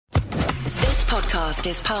podcast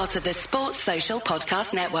is part of the Sports Social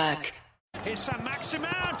Podcast Network. Here's Sam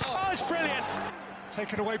Maximan. Oh, it's brilliant.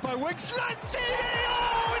 Taken away by Wicks. Lanzini.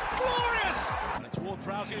 Oh, it's glorious. And it's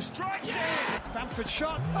Ward-Prowse who strikes it. Bamford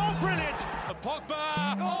shot. Oh, brilliant. And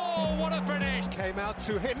Pogba. Oh, what a finish. Came out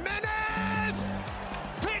to Jimenez.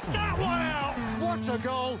 Picked that one out. What a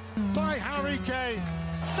goal by Harry Kane.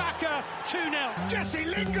 Saka 2-0. Jesse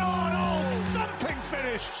Lingard. Oh, thumping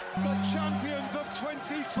finish. The champions of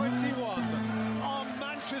 2021 are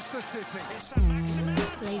Manchester City.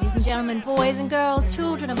 Ladies and gentlemen, boys and girls,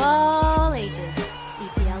 children of all ages,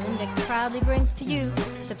 EPL Index proudly brings to you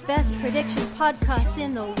the best prediction podcast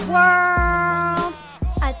in the world,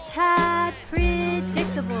 A Tad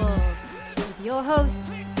Predictable, with your host,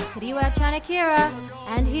 Tiriwa Chanakira,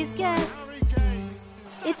 and his guest,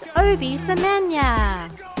 it's Obi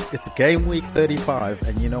Semenya. It's game week 35,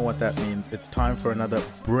 and you know what that means. It's time for another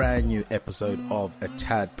brand new episode of A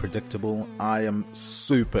Tad Predictable. I am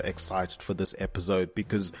super excited for this episode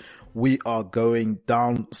because we are going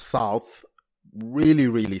down south,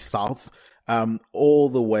 really south, all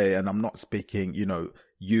the way, and I'm not speaking,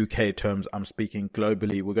 UK terms, I'm speaking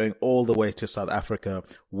globally. We're going all the way to South Africa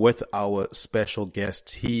with our special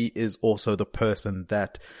guest. He is also the person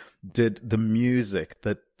that did the music,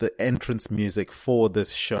 the entrance music for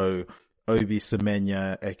this show, Obi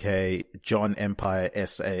Semenya, aka John Empire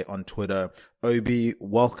SA on Twitter. Obi,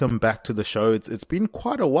 welcome back to the show. It's been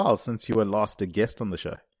quite a while since you were last a guest on the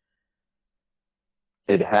show.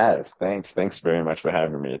 It has. Thanks very much for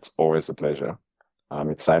having me. It's always a pleasure.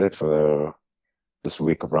 I'm excited for this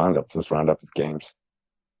week of roundup of games.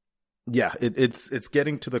 Yeah, it's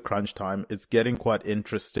getting to the crunch time. It's getting quite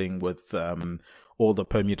interesting with all the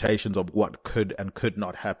permutations of what could and could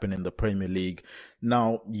not happen in the Premier League.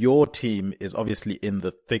 Now, your team is obviously in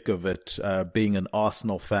the thick of it, being an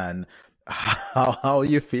Arsenal fan. How are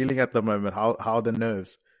you feeling at the moment? How are the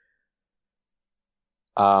nerves?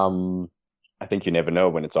 I think you never know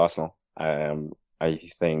when it's Arsenal. I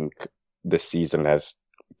think this season has,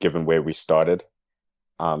 given where we started,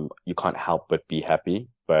 you can't help but be happy.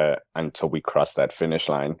 But until we cross that finish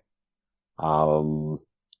line,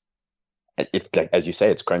 it's like, as you say,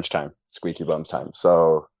 it's crunch time, squeaky bum time.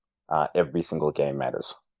 So every single game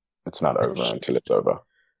matters. It's not over until it's over.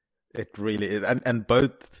 It really is. And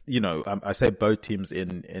both, I say both teams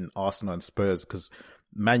in Arsenal and Spurs, because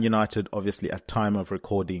Man United, obviously at time of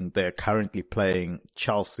recording, they're currently playing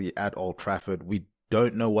Chelsea at Old Trafford. We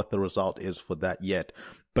don't know what the result is for that yet,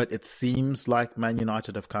 but it seems like Man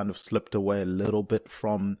United have kind of slipped away a little bit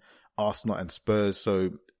from Arsenal and Spurs.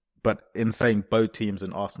 So, but in saying both teams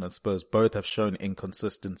in Arsenal and Spurs, both have shown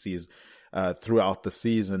inconsistencies throughout the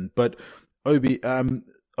season. But Obi,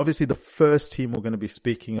 obviously the first team we're going to be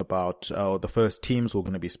speaking about, or the first teams we're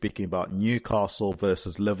going to be speaking about, Newcastle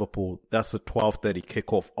versus Liverpool. That's a 12:30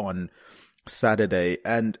 kickoff on Saturday.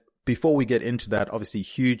 And before we get into that, obviously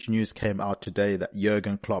huge news came out today that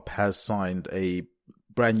Jurgen Klopp has signed a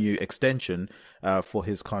brand new extension for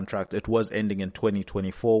his contract. It was ending in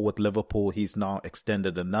 2024 with Liverpool. He's now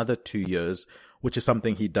extended another 2 years, which is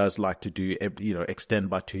something he does like to do, extend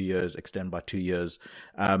by 2 years.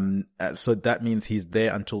 So that means he's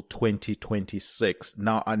there until 2026.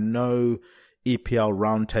 Now, I know EPL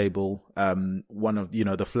Roundtable, one of,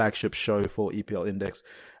 the flagship show for EPL Index,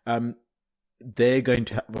 they're going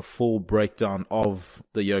to have a full breakdown of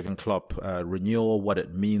the Jurgen Klopp renewal, what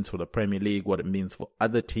it means for the Premier League, what it means for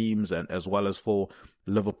other teams, and as well as for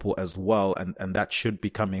Liverpool as well. And that should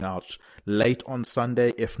be coming out late on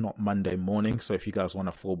Sunday, if not Monday morning. So if you guys want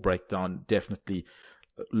a full breakdown, definitely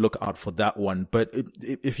look out for that one. But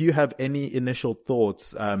if you have any initial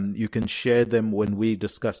thoughts, you can share them when we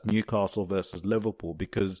discuss Newcastle versus Liverpool,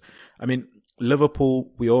 because,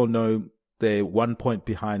 Liverpool, we all know, they're 1 point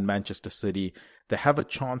behind Manchester City. They have a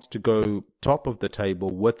chance to go top of the table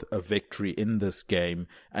with a victory in this game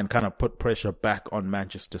and kind of put pressure back on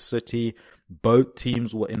Manchester City. Both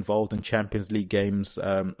teams were involved in Champions League games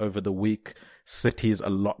over the week. City's a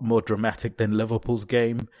lot more dramatic than Liverpool's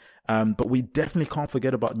game. But we definitely can't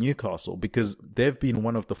forget about Newcastle, because they've been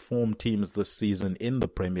one of the form teams this season in the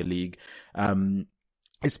Premier League.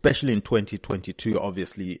 Especially in 2022,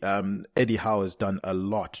 obviously, Eddie Howe has done a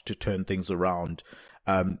lot to turn things around,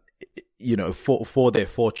 for their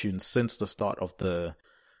fortunes since the start of the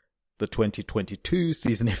 2022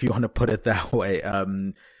 season, if you want to put it that way.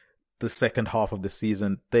 The second half of the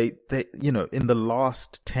season, they, in the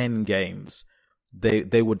last 10 games,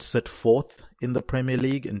 they would sit fourth in the Premier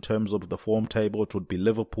League in terms of the form table. It would be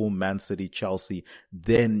Liverpool, Man City, Chelsea,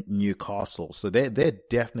 then Newcastle. So they're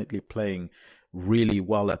definitely playing really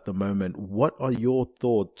well at the moment. What are your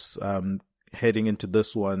thoughts heading into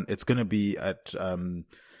this one, it's going to be at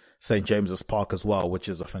St. James's Park as well, which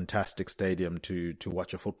is a fantastic stadium to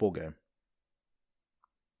watch a football game.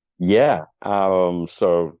 Yeah.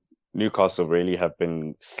 So Newcastle really have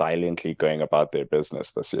been silently going about their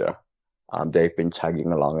business this year. They've been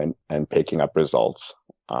chugging along and picking up results.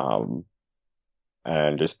 And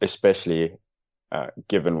just especially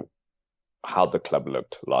given how the club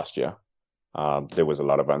looked last year, there was a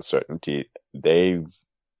lot of uncertainty.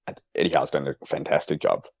 Eddie Howe's done a fantastic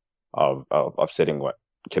job of setting what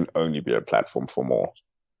can only be a platform for more.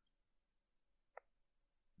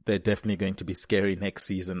 They're definitely going to be scary next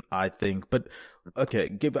season, I think. But okay,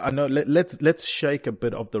 let's shake a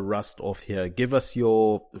bit of the rust off here. Give us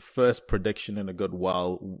your first prediction in a good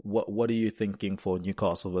while. What are you thinking for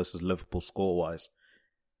Newcastle versus Liverpool score wise?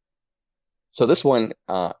 So this one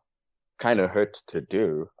kind of hurts to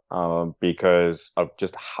do because of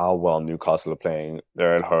just how well Newcastle are playing.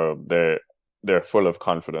 They're at home. They're full of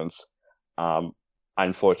confidence.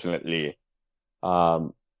 Unfortunately,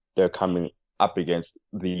 they're coming up against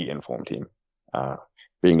the informed team,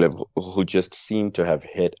 being Liverpool, who just seem to have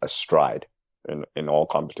hit a stride in all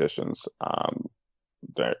competitions.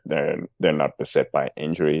 They're not beset by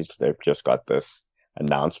injuries. They've just got this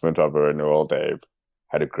announcement of a renewal. They've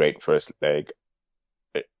had a great first leg.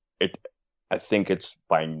 I think it's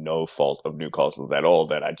by no fault of Newcastle at all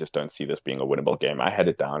that I just don't see this being a winnable game. I had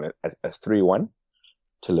it down as 3-1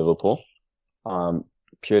 to Liverpool,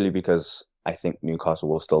 purely because I think Newcastle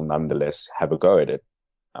will still nonetheless have a go at it.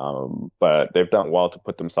 But they've done well to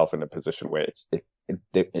put themselves in a position where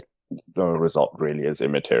the result really is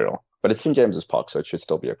immaterial. But it's St. James's Park, so it should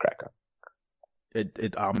still be a cracker.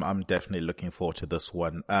 I'm definitely looking forward to this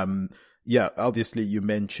one. Yeah, obviously you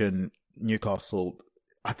mentioned Newcastle.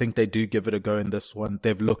 I think they do give it a go in this one.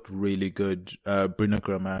 They've looked really good. Bruno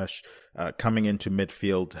Guimaraes coming into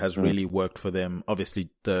midfield has really worked for them.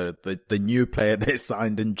 Obviously, the new player they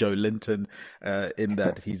signed in Joe Linton, in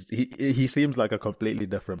that he seems like a completely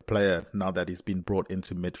different player now that he's been brought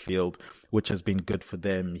into midfield, which has been good for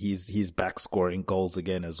them. He's back scoring goals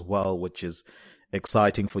again as well, which is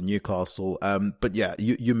exciting for Newcastle. But yeah,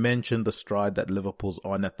 you mentioned the stride that Liverpool's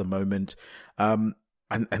on at the moment.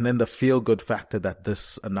 And then the feel-good factor that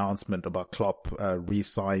this announcement about Klopp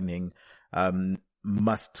re-signing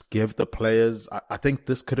must give the players. I think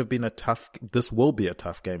this will be a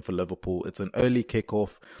tough game for Liverpool. It's an early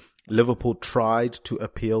kickoff. Liverpool tried to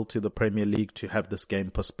appeal to the Premier League to have this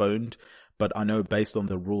game postponed, but I know based on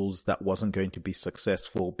the rules that wasn't going to be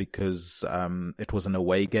successful because it was an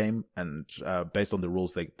away game, and based on the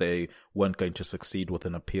rules they weren't going to succeed with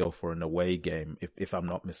an appeal for an away game, if I'm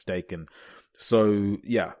not mistaken. So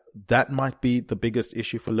yeah, that might be the biggest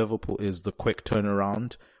issue for Liverpool, is the quick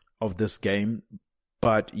turnaround of this game.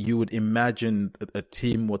 But you would imagine a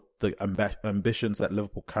team with the ambitions that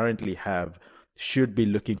Liverpool currently have should be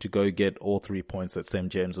looking to go get all 3 points at St.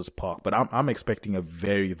 James's Park. But I'm expecting a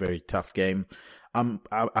very, very tough game.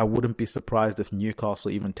 I wouldn't be surprised if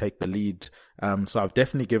Newcastle even take the lead. So I've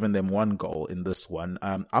definitely given them 1 goal in this one.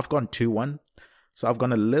 I've gone 2-1. So I've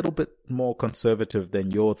gone a little bit more conservative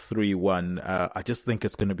than your 3-1. I just think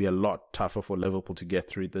it's going to be a lot tougher for Liverpool to get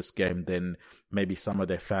through this game than maybe some of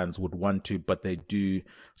their fans would want to, but they do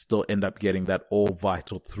still end up getting that all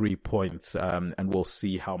vital 3 points. And we'll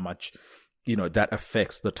see how much, that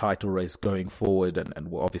affects the title race going forward.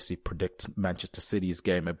 And we'll obviously predict Manchester City's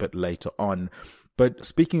game a bit later on. But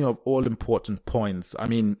speaking of all important points,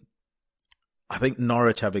 I think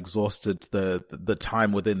Norwich have exhausted the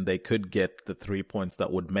time within they could get the 3 points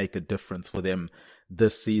that would make a difference for them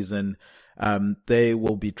this season. They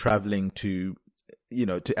will be traveling to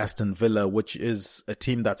Aston Villa, which is a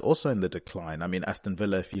team that's also in the decline. Aston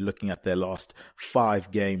Villa, if you're looking at their last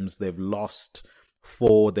 5 games, they've lost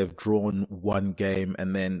 4, they've drawn 1 game.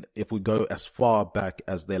 And then if we go as far back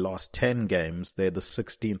as their last 10 games, they're the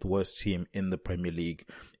 16th worst team in the Premier League.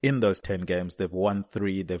 In those 10 games, they've won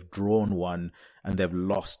 3, they've drawn 1, and they've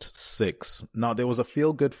lost 6. Now, there was a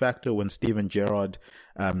feel-good factor when Steven Gerrard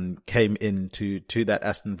came into that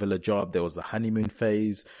Aston Villa job. There was the honeymoon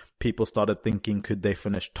phase. People started thinking, could they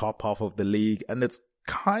finish top half of the league? And it's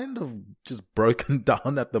kind of just broken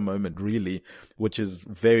down at the moment, really, which is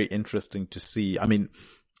very interesting to see.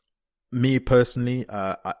 Me personally,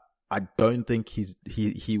 I don't think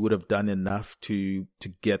he would have done enough to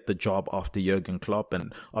get the job after Jurgen Klopp,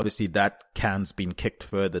 and obviously that can's been kicked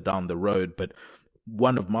further down the road. But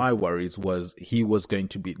one of my worries was there was going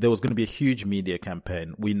to be a huge media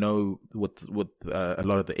campaign. We know with a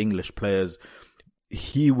lot of the English players,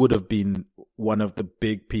 he would have been one of the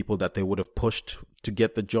big people that they would have pushed to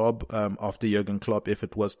get the job after Jurgen Klopp if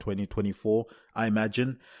it was 2024, I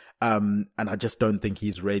imagine. And I just don't think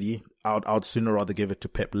he's ready. I'd sooner rather give it to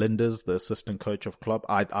Pep Linders, the assistant coach of Klopp.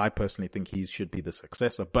 I personally think he should be the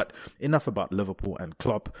successor. But enough about Liverpool and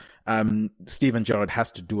Klopp. Steven Gerrard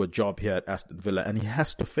has to do a job here at Aston Villa, and he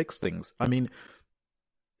has to fix things. I mean,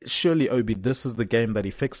 surely, Obi, this is the game that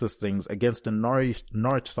he fixes things against a Norwich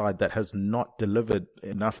side that has not delivered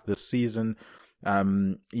enough this season.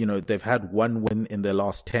 They've had one win in their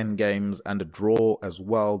last 10 games and a draw as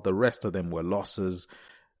well. The rest of them were losses.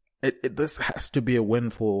 This has to be a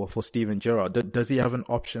win for Steven Gerrard. Does he have an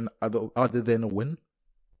option other than a win?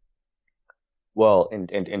 Well,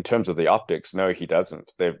 in terms of the optics, no, he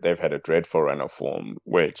doesn't. They've had a dreadful run of form,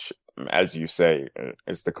 which, as you say,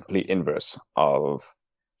 is the complete inverse of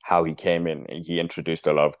how he came in. He introduced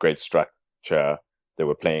a lot of great structure. They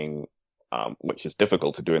were playing, which is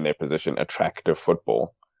difficult to do in their position, attractive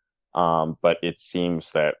football. But it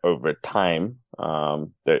seems that over time,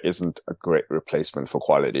 there isn't a great replacement for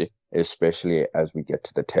quality, especially as we get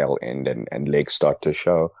to the tail end and legs start to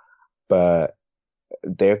show. But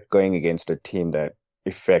they're going against a team that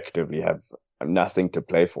effectively have nothing to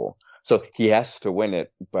play for. So he has to win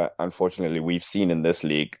it. But unfortunately, we've seen in this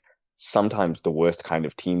league, sometimes the worst kind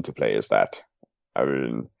of team to play is that. I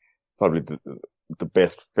mean, probably the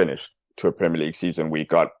best finish to a Premier League season we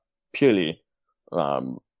got purely,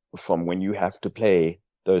 from when you have to play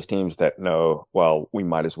those teams that know, well, we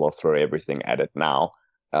might as well throw everything at it now,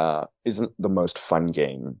 isn't the most fun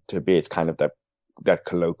game to be. It's kind of that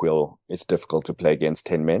colloquial, it's difficult to play against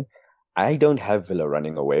 10 men. I don't have Villa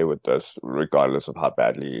running away with this, regardless of how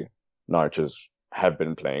badly Norwich have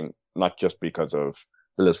been playing, not just because of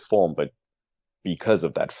Villa's form, but because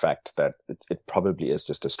of that fact that it probably is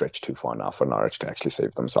just a stretch too far now for Norwich to actually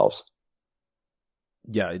save themselves.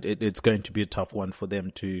 Yeah, it's going to be a tough one for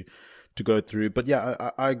them to go through. But yeah,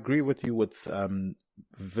 I agree with you with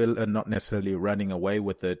Villa not necessarily running away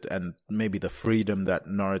with it, and maybe the freedom that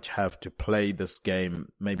Norwich have to play this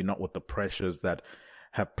game, maybe not with the pressures that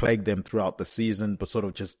have plagued them throughout the season, but sort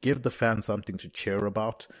of just give the fans something to cheer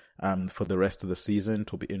about for the rest of the season.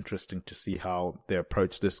 It will be interesting to see how they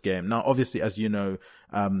approach this game. Now, obviously, as you know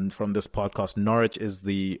from this podcast, Norwich is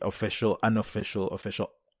the official,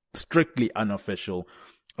 strictly unofficial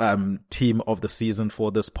team of the season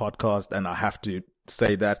for this podcast, and I have to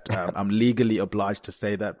say that I'm legally obliged to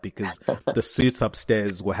say that because the suits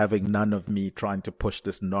upstairs were having none of me trying to push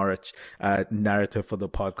this Norwich narrative for the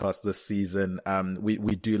podcast this season.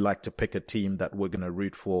 We do like to pick a team that we're going to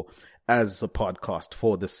root for as a podcast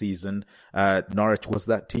for the season. Norwich was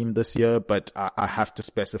that team this year, but I have to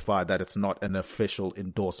specify that it's not an official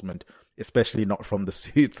endorsement, especially not from the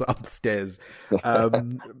suits upstairs.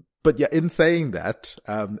 But yeah, in saying that,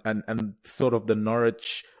 and sort of the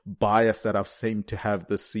Norwich bias that I've seemed to have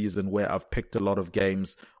this season, where I've picked a lot of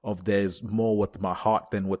games of theirs more with my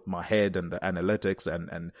heart than with my head, and the analytics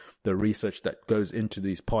and the research that goes into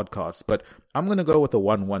these podcasts. But I'm going to go with a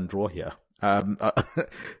 1-1 draw here. Come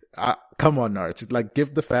on, Norwich, like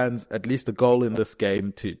give the fans at least a goal in this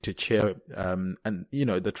game to cheer. And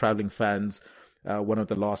the traveling fans, one of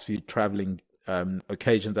the last few traveling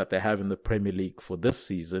occasions that they have in the Premier League for this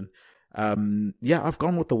season. I've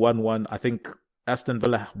gone with the 1-1. I think Aston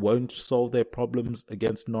Villa won't solve their problems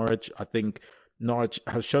against Norwich. I think Norwich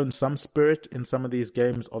has shown some spirit in some of these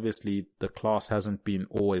games. Obviously, the class hasn't been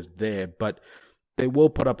always there, but they will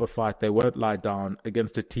put up a fight. They won't lie down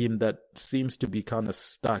against a team that seems to be kind of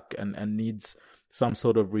stuck and needs some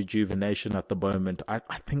sort of rejuvenation at the moment. I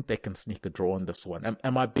think they can sneak a draw on this one.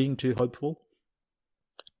 Am I being too hopeful?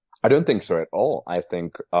 I don't think so at all. I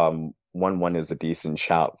think 1-1 is a decent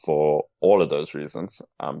shout for all of those reasons.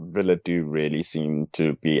 Villa do really seem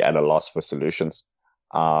to be at a loss for solutions.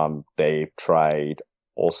 They've tried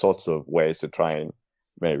all sorts of ways to try and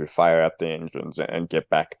maybe fire up the engines and get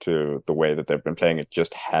back to the way that they've been playing. It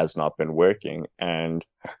just has not been working. And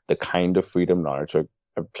the kind of freedom Norwich are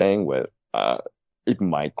playing with, it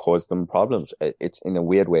might cause them problems. It's in a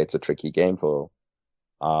weird way, it's a tricky game for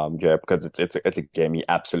because it's a game he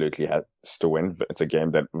absolutely has to win. It's a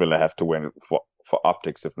game that Villa have to win for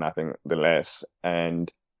optics, if nothing the less.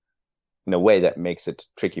 And in a way that makes it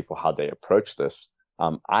tricky for how they approach this.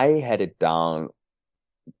 I had it down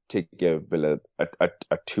to give Villa a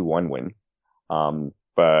 2-1 win.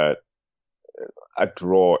 But a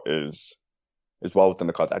draw is well within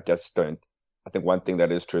the cards. I think one thing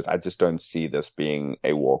that is true is I just don't see this being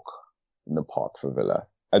a walk in the park for Villa,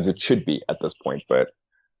 as it should be at this point. But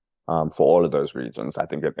for all of those reasons, I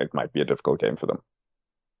think it might be a difficult game for them.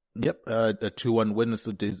 Yep, a 2-1 win is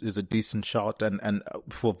a decent shot, and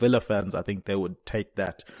for Villa fans, I think they would take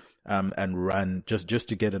that and run just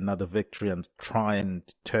to get another victory and try and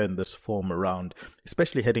turn this form around,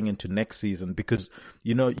 especially heading into next season, because,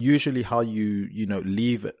 usually how you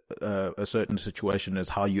leave a certain situation is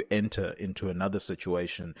how you enter into another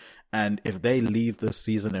situation. And if they leave this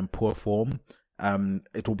season in poor form,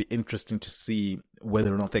 it will be interesting to see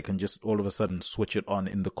whether or not they can just all of a sudden switch it on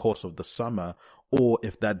in the course of the summer, or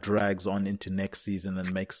if that drags on into next season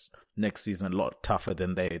and makes next season a lot tougher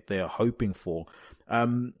than they are hoping for.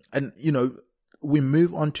 We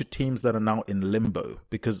move on to teams that are now in limbo,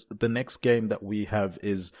 because the next game that we have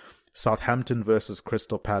is Southampton versus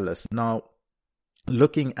Crystal Palace. Now,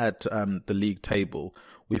 looking at the league table,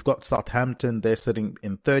 we've got Southampton. They're sitting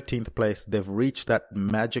in 13th place. They've reached that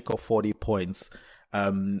magical 40 points.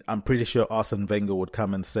 I'm pretty sure Arsene Wenger would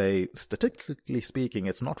come and say, statistically speaking,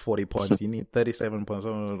 it's not 40 points. You need 37 points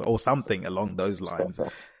or something along those lines.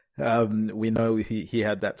 We know he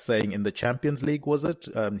had that saying in the Champions League, was it?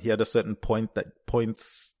 He had a certain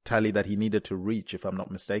points tally that he needed to reach, if I'm not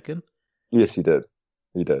mistaken. Yes, he did.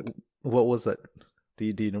 He did. What was that? Do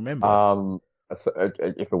you remember? If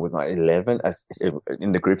it was not 11,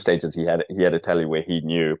 in the group stages, he had a tally where he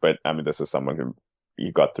knew. But I mean, this is someone who he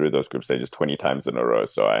got through those group stages 20 times in a row.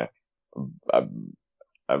 So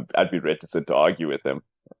I'd be reticent to argue with him.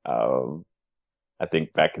 I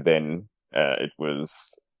think back then it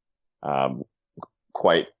was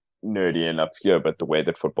quite nerdy and obscure, but the way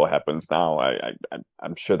that football happens now,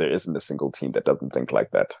 I'm sure there isn't a single team that doesn't think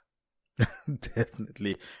like that.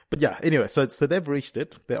 Definitely. But yeah, anyway, so they've reached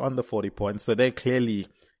it. They're on the 40 points. So they're clearly,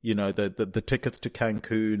 the tickets to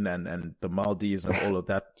Cancun and the Maldives and all of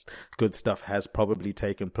that good stuff has probably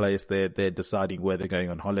taken place. They're deciding where they're going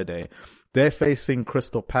on holiday. They're facing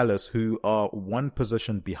Crystal Palace, who are one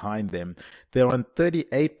position behind them. They're on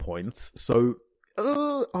 38 points. So,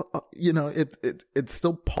 it's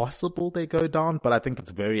still possible they go down, but I think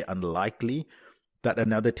it's very unlikely that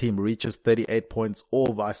another team reaches 38 points,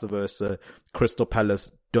 or vice versa. Crystal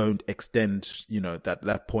Palace don't extend,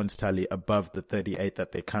 that points tally above the 38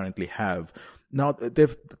 that they currently have. Now,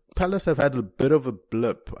 Palace have had a bit of a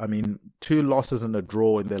blip. I mean, 2 losses and a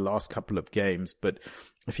draw in their last couple of games. But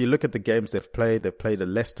if you look at the games they've played a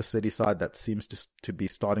Leicester City side that seems to be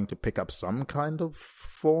starting to pick up some kind of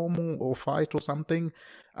form or fight or something.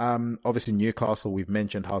 Obviously Newcastle, we've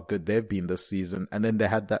mentioned how good they've been this season. And then they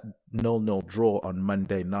had that 0-0 draw on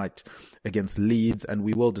Monday night against Leeds. And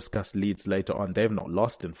we will discuss Leeds later on. They've not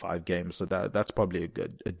lost in 5 games. So that's probably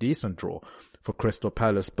a decent draw for Crystal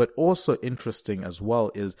Palace. But also interesting as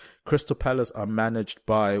well is Crystal Palace are managed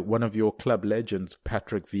by one of your club legends,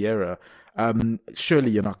 Patrick Vieira.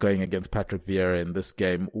 Surely you're not going against Patrick Vieira in this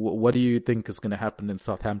game. What do you think is going to happen in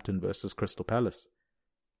Southampton versus Crystal Palace?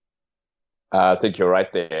 I think you're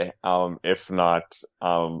right there. If not,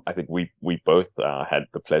 I think we both had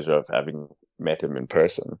the pleasure of having met him in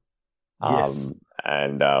person. Yes.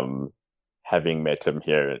 And having met him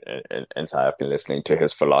here in South Africa, listening to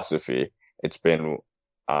his philosophy, it's been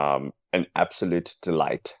an absolute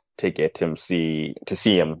delight to see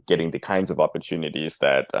him getting the kinds of opportunities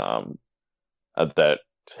that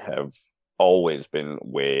have always been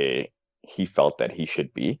where he felt that he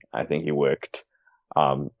should be. I think he worked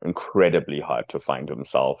incredibly hard to find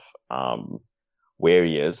himself where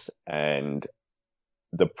he is, and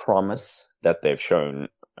the promise that they've shown,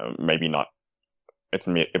 maybe not,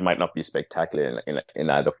 it might not be spectacular in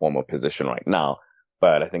either form or position right now,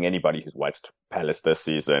 but I think anybody who's watched Palace this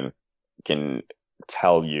season can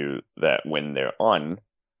tell you that when they're on,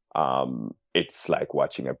 it's like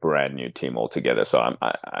watching a brand new team altogether. So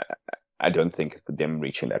I don't think them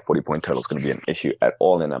reaching that 40-point total is going to be an issue at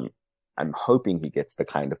all, and I'm hoping he gets the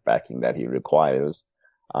kind of backing that he requires.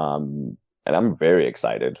 And I'm very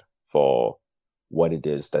excited for what it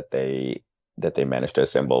is that they managed to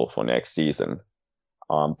assemble for next season.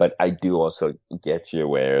 But I do also get you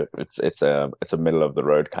where it's a middle of the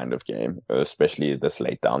road kind of game, especially this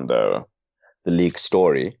late down the league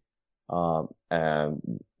story,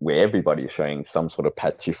 and where everybody is showing some sort of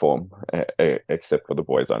patchy form, except for the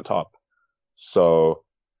boys on top. So,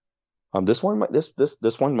 this one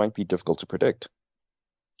might be difficult to predict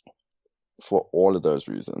for all of those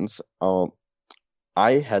reasons.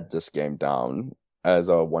 I had this game down as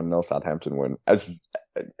a 1-0 Southampton win, as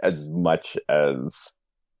much as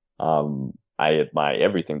I admire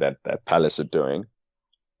everything that Palace are doing.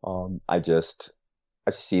 I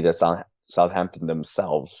see that Southampton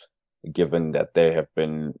themselves, given that they have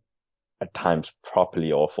been at times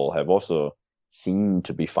properly awful, have also seemed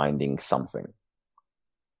to be finding something.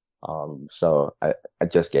 So I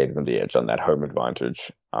just gave them the edge on that home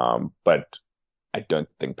advantage. But I don't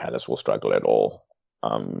think Palace will struggle at all.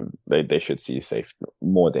 they should see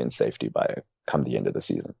more than safety by come the end of the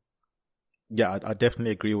season. Yeah, I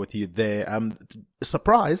definitely agree with you there. I'm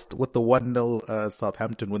surprised with the 1-0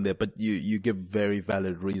 Southampton win there, but you give very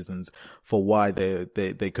valid reasons for why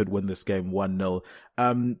they could win this game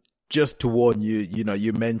 1-0. Just to warn you,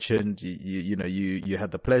 you mentioned, you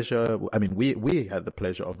had the pleasure, I mean, we had the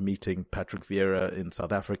pleasure of meeting Patrick Vieira in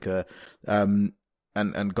South Africa, and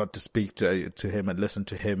got to speak to him and listen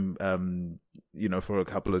to him, for a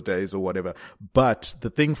couple of days or whatever. But the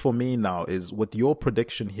thing for me now is, with your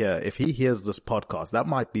prediction here, if he hears this podcast, that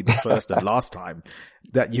might be the first and last time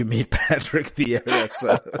that you meet Patrick Vieira.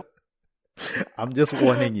 So I'm just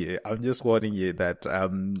warning you that,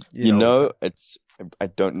 it's, I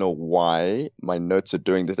don't know why my notes are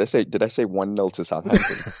doing this. Did I say 1-0 to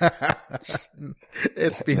Southampton?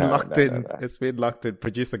 It's been locked in. No. It's been locked in.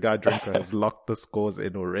 Producer Guy Drinker has locked the scores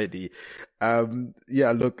in already.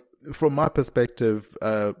 Look, from my perspective,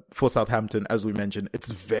 for Southampton, as we mentioned,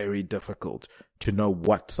 it's very difficult to know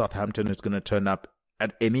what Southampton is going to turn up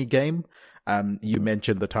at any game. You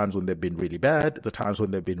mentioned the times when they've been really bad, the times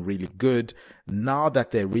when they've been really good. Now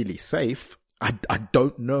that they're really safe, I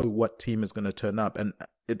don't know what team is going to turn up. And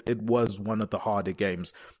it was one of the harder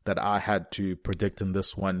games that I had to predict in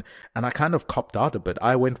this one. And I kind of copped out a bit.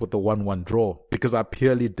 I went with the 1-1 draw because I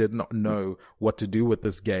purely did not know what to do with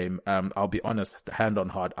this game. I'll be honest, hand on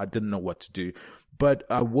heart, I didn't know what to do. But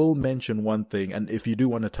I will mention one thing. And if you do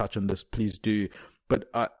want to touch on this, please do. But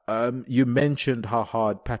you mentioned how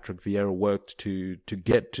hard Patrick Vieira worked to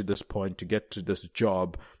get to this point, to get to this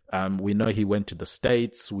job. We know he went to the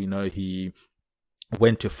States. We know he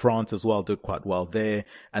went to France as well, did quite well there,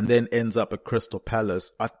 and then ends up at Crystal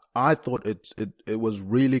Palace. I thought it was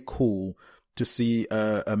really cool to see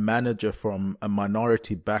a manager from a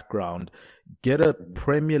minority background get a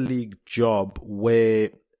Premier League job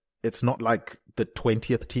where it's not like the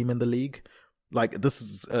 20th team in the league. Like, this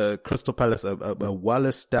is Crystal Palace,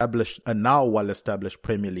 a now well-established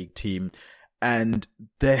Premier League team, and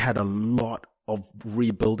they had a lot of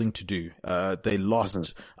rebuilding to do. They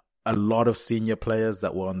lost a lot of senior players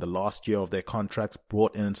that were on the last year of their contracts,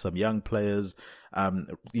 brought in some young players,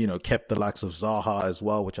 kept the likes of Zaha as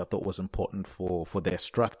well, which I thought was important for their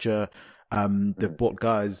structure. They've brought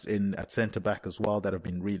guys in at centre back as well that have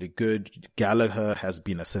been really good. Gallagher has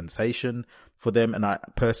been a sensation for them, and I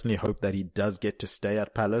personally hope that he does get to stay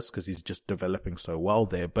at Palace because he's just developing so well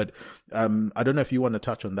there. But I don't know if you want to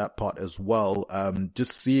touch on that part as well.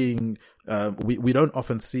 Just seeing, we don't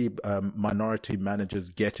often see minority managers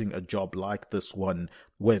getting a job like this one,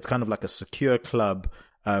 where it's kind of like a secure club.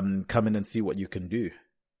 Come in and see what you can do.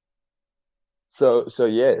 So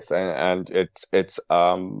yes, and it's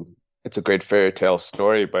a great fairy tale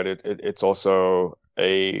story, but it's also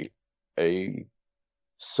a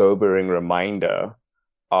sobering reminder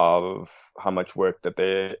of how much work that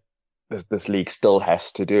this league still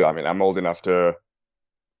has to do. I mean, I'm old enough to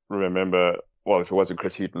remember, well, if it wasn't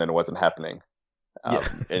Chris Hughton, then it wasn't happening.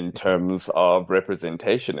 In terms of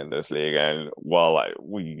representation in this league. And while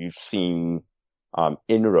we've seen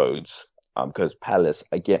inroads, because Palace,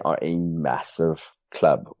 again, are a massive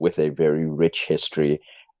club with a very rich history.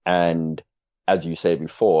 And as you say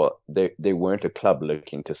before, they weren't a club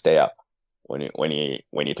looking to stay up. When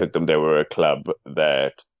he took them, they were a club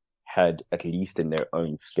that had, at least in their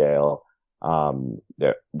own scale,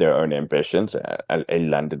 their own ambitions, a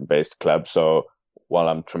London-based club. So while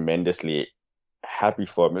I'm tremendously happy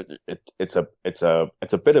for him, it's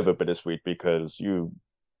a bit of a bittersweet, because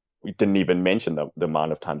we didn't even mention the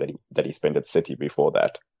amount of time that he spent at City before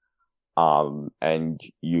that. And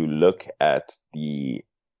you look at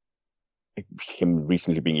him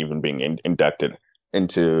recently being inducted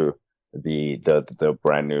into the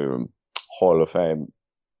brand new Hall of Fame.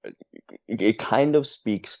 It kind of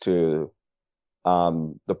speaks to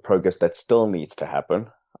the progress that still needs to happen.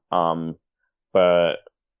 But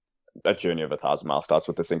a journey of 1,000 miles starts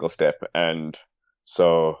with a single step, and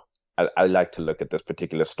so I like to look at this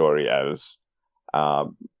particular story as a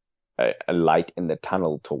light in the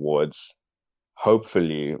tunnel towards,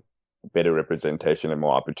 hopefully, better representation and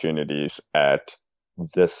more opportunities at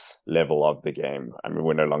this level of the game. I mean,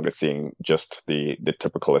 we're no longer seeing just the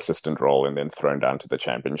typical assistant role and then thrown down to the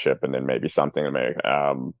championship and then maybe something.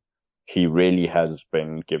 He really has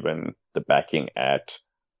been given the backing at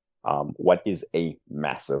what is a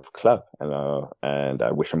massive club, and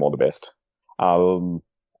I wish him all the best.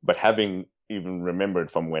 But having even remembered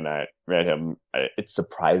from when I met him, it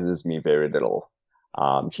surprises me very little.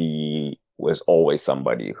 He was always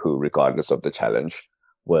somebody who, regardless of the challenge,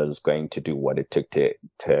 was going to do what it took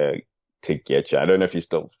to get you. I don't know if you're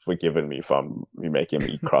still forgiven me from me making him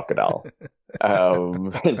eat crocodile.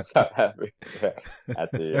 in South Africa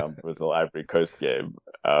at the Brazil Ivory Coast game.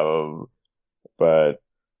 But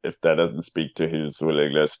if that doesn't speak to his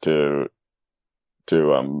willingness to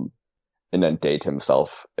inundate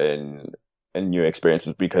himself in new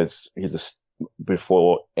experiences, because he's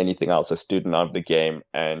before anything else a student of the game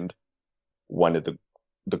and one of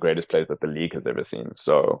the greatest players that the league has ever seen.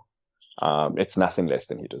 So it's nothing less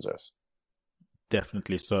than he deserves.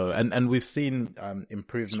 Definitely so. And we've seen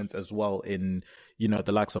improvements as well in,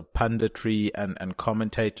 the likes of punditry and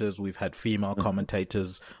commentators. We've had female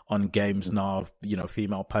commentators on games now,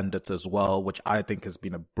 female pundits as well, which I think has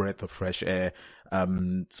been a breath of fresh air.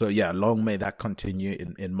 So yeah, long may that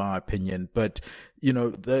continue in my opinion. But,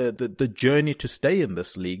 the journey to stay in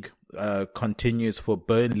this league continues for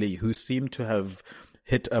Burnley, who seem to have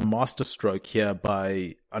hit a masterstroke here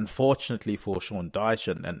by, unfortunately for Sean Dyche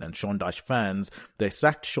and Sean Dyche fans, they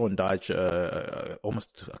sacked Sean Dyche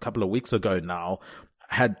almost a couple of weeks ago now,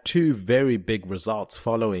 had two very big results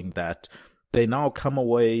following that. They now come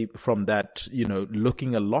away from that,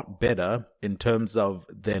 looking a lot better in terms of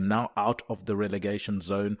they're now out of the relegation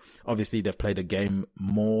zone. Obviously, they've played a game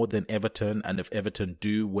more than Everton, and if Everton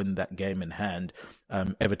do win that game in hand,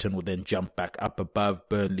 Everton will then jump back up above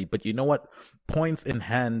Burnley. But you know what? Points in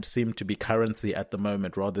hand seem to be currency at the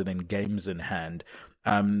moment rather than games in hand.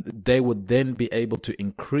 They would then be able to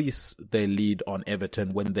increase their lead on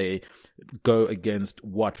Everton when they go against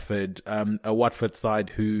Watford, a Watford side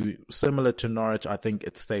who, similar to Norwich, I think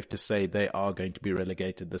it's safe to say they are going to be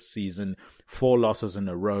relegated this season. 4 losses in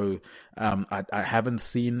a row. I haven't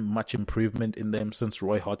seen much improvement in them since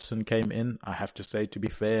Roy Hodgson came in, I have to say, to be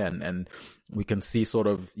fair. And we can see sort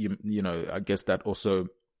of, I guess that also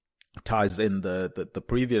ties in the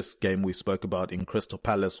previous game we spoke about in Crystal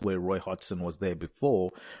Palace where Roy Hodgson was there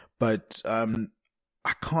before. But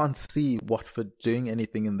I can't see Watford doing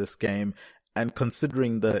anything in this game. And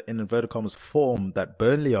considering the, in inverted commas, form that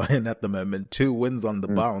Burnley are in at the moment, 2 wins on the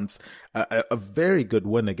bounce, a very good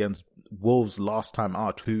win against Wolves last time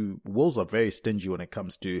out, who Wolves are very stingy when it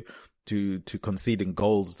comes to conceding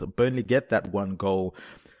goals. Burnley get that 1 goal.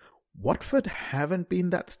 Watford haven't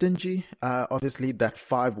been that stingy. Obviously, that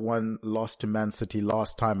 5-1 loss to Man City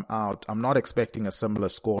last time out, I'm not expecting a similar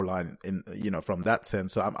scoreline from that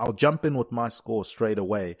sense. So I'll jump in with my score straight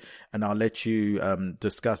away and I'll let you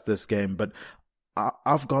discuss this game. But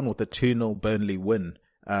I've gone with a 2-0 Burnley win.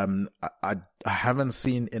 I haven't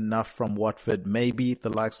seen enough from Watford. Maybe the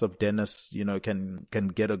likes of Dennis, can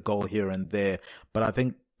get a goal here and there. But I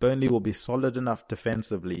think Burnley will be solid enough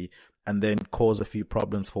defensively and then cause a few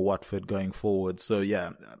problems for Watford going forward. So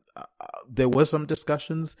yeah, there were some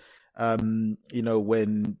discussions, when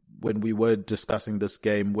we were discussing this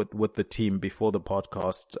game with the team before the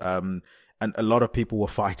podcast, and a lot of people were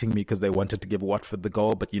fighting me because they wanted to give Watford the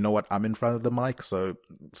goal, but you know what? I'm in front of the mic, so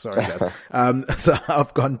sorry guys. So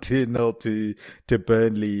I've gone 2-0 to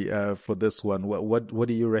Burnley, for this one. What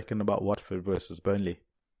do you reckon about Watford versus Burnley?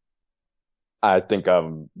 I think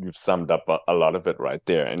you've summed up a lot of it right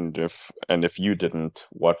there. And if you didn't,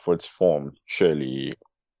 Watford's form surely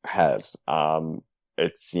has.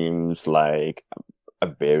 It seems like a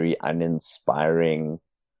very uninspiring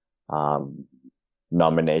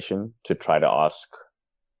nomination to try to ask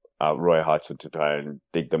Roy Hodgson to try and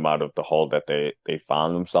dig them out of the hole that they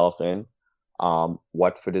found themselves in.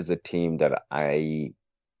 Watford is a team that I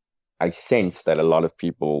sense that a lot of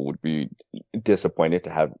people would be disappointed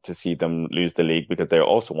to see them lose the league, because they're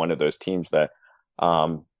also one of those teams that,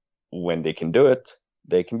 when they can do it,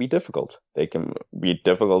 they can be difficult. They can be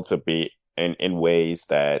difficult to be in ways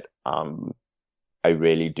that, I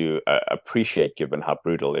really do appreciate, given how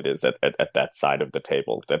brutal it is at that side of the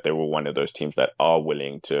table, that they were one of those teams that are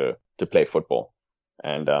willing to play football.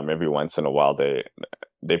 And, every once in a while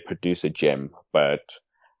they produce a gem, but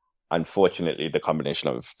unfortunately, the combination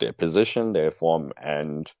of their position, their form,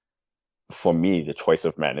 and for me, the choice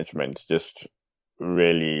of management just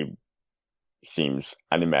really seems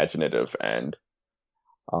unimaginative. And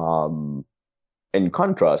in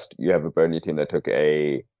contrast, you have a Burnley team that took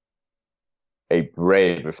a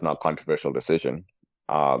brave, if not controversial, decision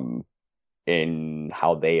in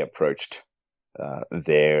how they approached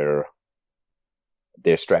their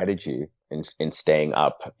strategy in staying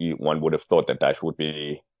up. One would have thought that Dyche would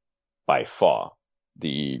be by far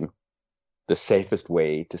the safest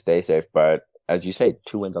way to stay safe, but as you say,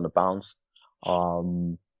 2 wins on the bounce,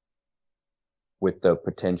 with the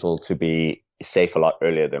potential to be safe a lot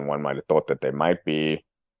earlier than one might have thought that they might be,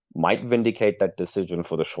 might vindicate that decision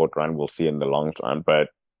for the short run. We'll see in the long run, but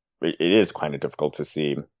it is kind of difficult to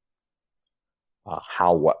see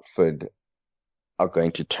how Watford are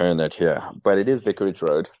going to turn that here. But it is Vicarage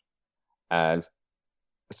Road, And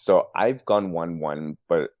so I've gone 1-1,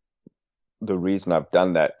 but the reason I've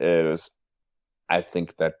done that is I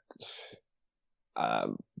think that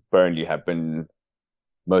Burnley have been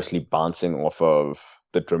mostly bouncing off of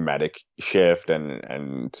the dramatic shift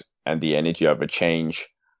and the energy of a change.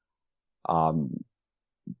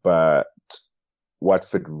 But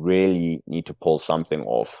Watford really need to pull something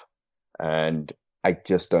off. And I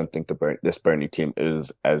just don't think this Burnley team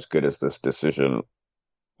is as good as this decision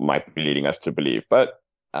might be leading us to believe. But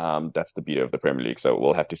that's the beauty of the Premier League. So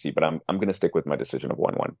we'll have to see. But I'm going to stick with my decision of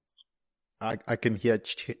 1-1. I can hear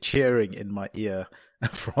cheering in my ear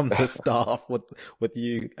from the staff with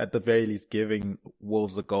you at the very least giving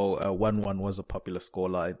Wolves a goal. 1-1 was a popular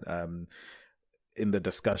scoreline in the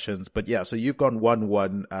discussions. But yeah, so you've gone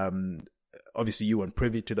 1-1. Obviously you weren't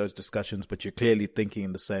privy to those discussions, but you're clearly thinking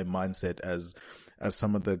in the same mindset as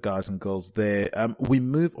some of the guys and girls there. We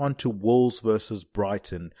move on to Wolves versus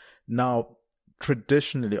Brighton. Now,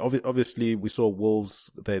 traditionally, obviously we saw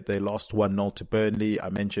Wolves, they lost 1-0 to Burnley. I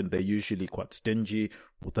mentioned they're usually quite stingy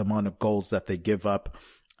with the amount of goals that they give up.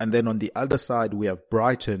 And then on the other side, we have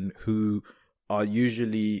Brighton, who are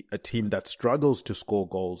usually a team that struggles to score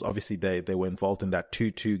goals. Obviously, they were involved in that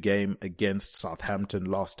 2-2 game against Southampton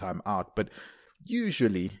last time out. But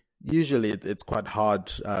usually it's quite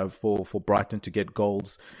hard for Brighton to get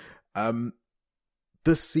goals.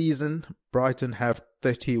 This season, Brighton have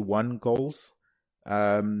 31 goals.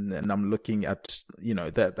 And I'm looking at,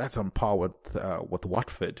 that's on par with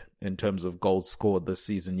Watford in terms of goals scored this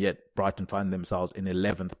season, yet Brighton find themselves in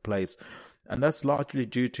 11th place. And that's largely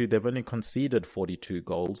due to they've only conceded 42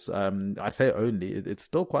 goals. I say only, it's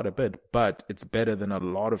still quite a bit, but it's better than a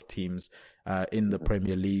lot of teams in the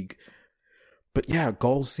Premier League. But yeah,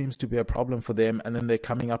 goals seems to be a problem for them. And then they're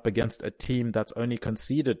coming up against a team that's only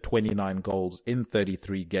conceded 29 goals in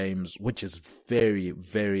 33 games, which is very,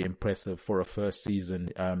 very impressive for a first season.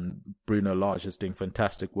 Bruno Lage is doing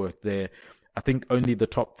fantastic work there. I think only the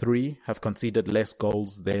top three have conceded less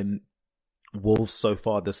goals than Wolves so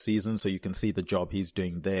far this season, so you can see the job he's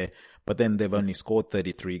doing there. But then they've only scored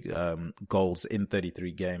 33 goals in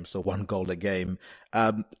 33 games, so 1 goal a game.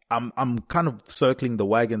 I'm kind of circling the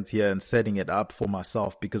wagons here and setting it up for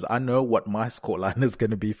myself because I know what my scoreline is going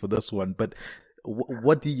to be for this one. But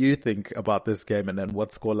what do you think about this game, and then what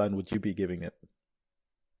scoreline would you be giving it?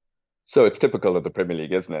 So it's typical of the Premier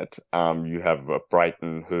League, isn't it? You have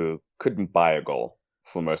Brighton, who couldn't buy a goal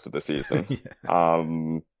for most of the season.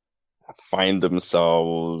 Yeah. Find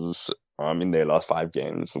themselves in their last 5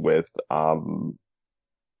 games with 2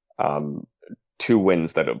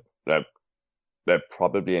 wins that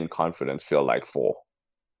probably in confidence feel like 4.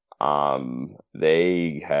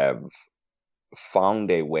 They have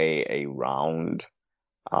found a way around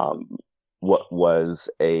what was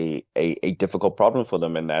a difficult problem for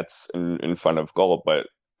them, and that's in front of goal. But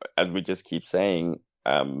as we just keep saying,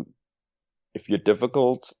 if you're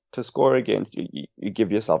difficult to score against, you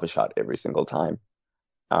give yourself a shot every single time.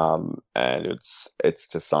 And it's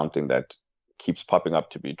just something that keeps popping up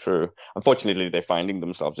to be true. Unfortunately, they're finding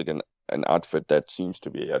themselves again an outfit that seems to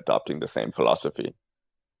be adopting the same philosophy.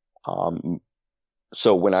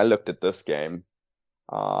 So when I looked at this game,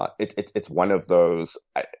 it's one of those,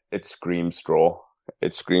 it screams draw.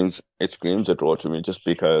 It screams a draw to me, just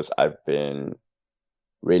because I've been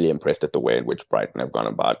really impressed at the way in which Brighton have gone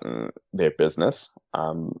about in their business.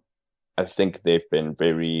 I think they've been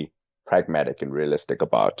very pragmatic and realistic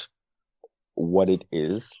about what it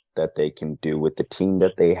is that they can do with the team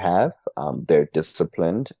that they have. They're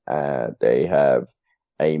disciplined. They have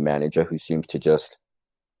a manager who seems to just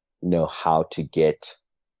know how to get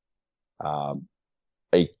a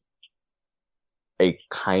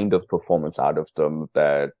kind of performance out of them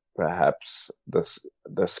that perhaps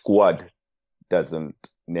the squad doesn't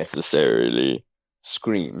necessarily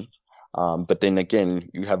scream. But then again,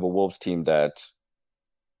 you have a Wolves team that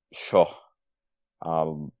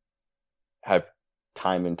have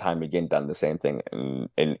time and time again done the same thing in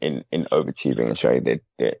overachieving and showing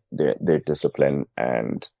their discipline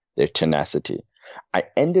and their tenacity. I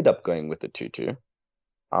ended up going with the 2-2,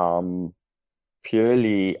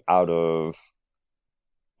 purely out of,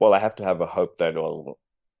 I have to have a hope that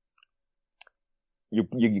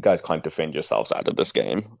you guys can't defend yourselves out of this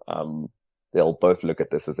game. They'll both look at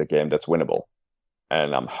this as a game that's winnable.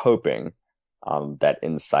 And I'm hoping that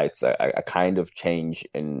incites a kind of change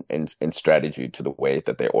in strategy to the way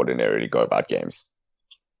that they ordinarily go about games.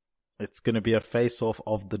 It's going to be a face-off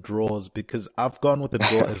of the draws, because I've gone with the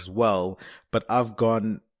draw as well, but I've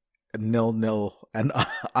gone 0-0, and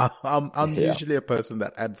I'm usually a person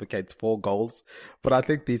that advocates 4 goals, but I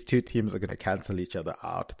think these two teams are going to cancel each other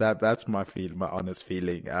out. That's my honest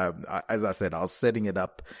feeling. As I said, I was setting it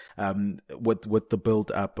up with the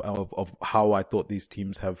build up of how I thought these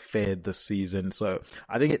teams have fared this season. So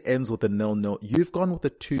I think it ends with a 0-0. You've gone with a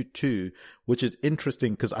 2-2, which is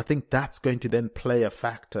interesting because I think that's going to then play a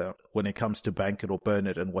factor when it comes to bank it or burn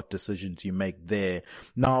it and what decisions you make there.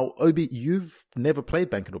 Now, Obi, you've never played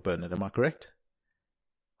bank it or burn it, am I correct?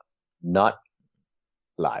 Not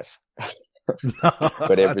live,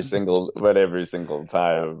 but every single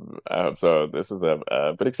time. So this is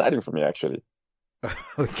a bit exciting for me, actually.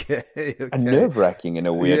 Okay. And nerve-wracking in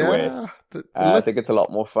a weird way. I think it's a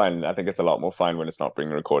lot more fun. I think it's a lot more fun when it's not being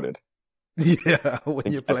recorded. Yeah,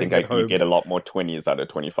 when you're playing at home. You get a lot more 20s out of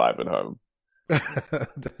 25 at home.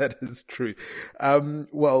 That is true.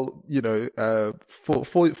 Well,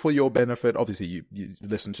 for your benefit, obviously you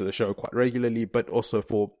listen to the show quite regularly, but also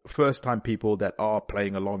for first time people that are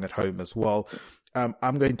playing along at home as well.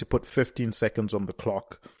 I'm going to put 15 seconds on the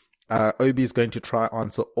clock. Obi is going to try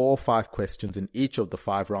answer all 5 questions in each of the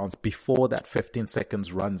 5 rounds before that 15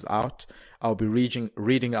 seconds runs out. I'll be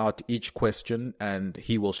reading out each question, and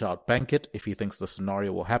he will shout bank it if he thinks the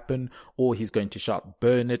scenario will happen, or he's going to shout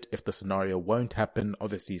burn it if the scenario won't happen.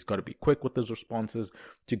 Obviously, he's got to be quick with his responses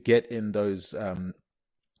to get in those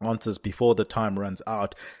answers before the time runs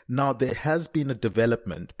out. Now, there has been a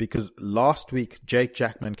development because last week, Jake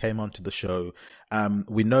Jackman came onto the show.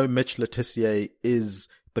 We know Mitch Letitia is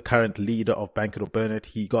the current leader of Bank It or Burn It.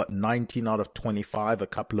 He got 19 out of 25 a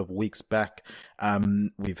couple of weeks back.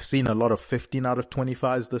 We've seen a lot of 15 out of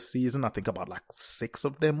 25s this season. I think about like 6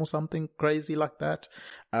 of them or something crazy like that.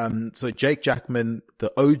 So Jake Jackman,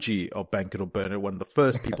 the OG of Bank It or Burn It, one of the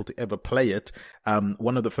first people to ever play it,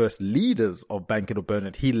 one of the first leaders of Bank It or Burn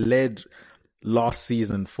It. He led last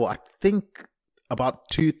season for, I think, about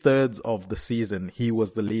 2/3 of the season. He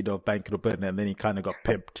was the leader of Bank It or Burn It, and then he kind of got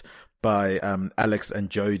pimped by Alex and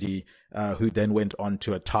Jody, who then went on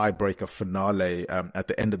to a tiebreaker finale at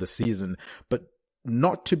the end of the season. But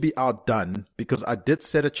not to be outdone, because I did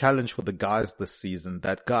set a challenge for the guys this season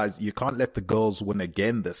that, guys, you can't let the girls win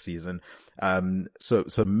again this season.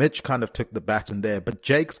 So Mitch kind of took the baton there, but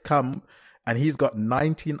Jake's come and he's got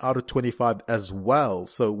 19 out of 25 as well.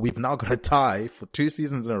 So we've now got a tie for 2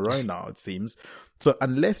 seasons in a row now, it seems. So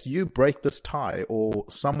unless you break this tie or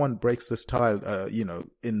someone breaks this tie,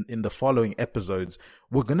 in the following episodes,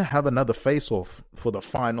 we're going to have another face-off for the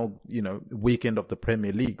final, weekend of the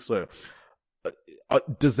Premier League. So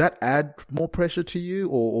does that add more pressure to you,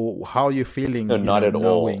 or how are you feeling? No, not at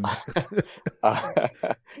all.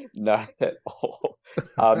 Not at all.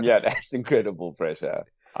 Yeah, that's incredible pressure.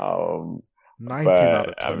 19 out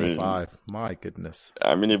of 25. My goodness.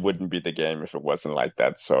 I mean, it wouldn't be the game if it wasn't like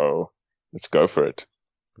that. So let's go for it.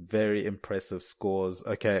 Very impressive scores.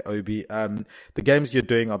 Okay, Obi. The games you're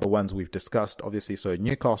doing are the ones we've discussed, obviously. So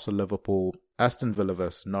Newcastle, Liverpool, Aston Villa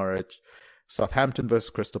versus Norwich, Southampton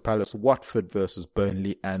versus Crystal Palace, Watford versus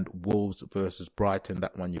Burnley, and Wolves versus Brighton.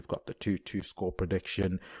 That one you've got the 2-2 score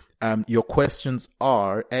prediction. Your questions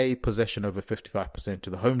are: A, possession over 55% to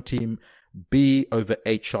the home team; B, over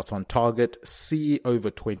 8 shots on target; C, over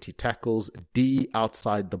 20 tackles; D,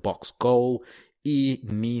 outside the box goal; E,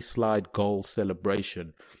 knee slide goal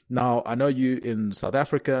celebration. Now, I know you in South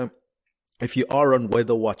Africa. If you are on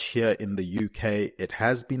weather watch here in the UK, it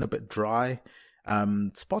has been a bit dry.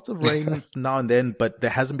 Spots of rain now and then, but there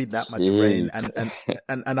hasn't been that much rain.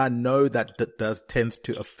 And I know that tends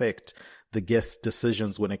to affect the guests'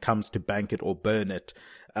 decisions when it comes to bank it or burn it.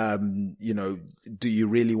 Do you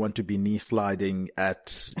really want to be knee sliding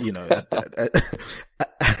at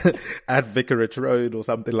Vicarage Road or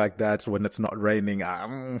something like that when it's not raining?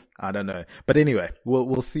 I don't know. But anyway,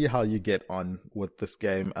 we'll see how you get on with this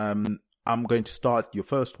game. I'm going to start. Your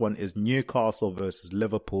first one is Newcastle versus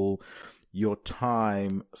Liverpool. Your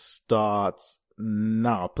time starts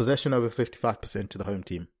now. Possession over 55% to the home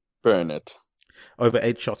team. Burn it. Over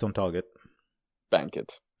 8 shots on target. Bank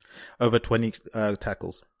it. Over 20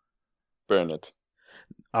 tackles. Burn it.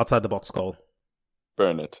 Outside the box goal.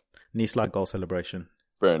 Burn it. Knee slide goal celebration.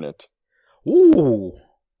 Burn it. Ooh,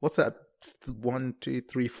 what's that? 1, 2,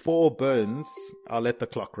 3, 4 burns. I'll let the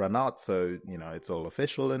clock run out, so it's all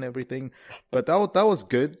official and everything. But that was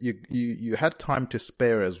good. You had time to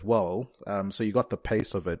spare as well, so you got the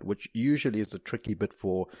pace of it, which usually is a tricky bit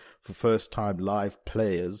for first time live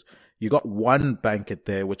players. You got 1 bank it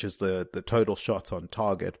there, which is the total shots on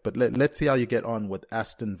target. But let's see how you get on with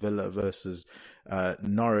Aston Villa versus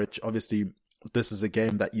Norwich. Obviously, This is a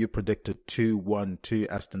game that you predicted 2-1 to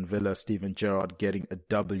Aston Villa. Steven Gerrard getting a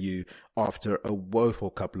W after a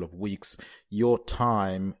woeful couple of weeks. Your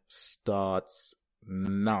time starts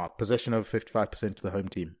now. Possession over 55% to the home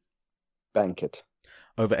team. Bank it.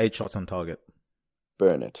 Over 8 shots on target.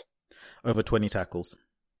 Burn it. Over 20 tackles.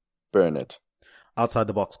 Burn it. Outside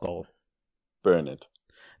the box goal. Burn it.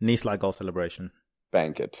 Knee slide goal celebration.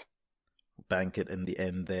 Bank it. Bank it in the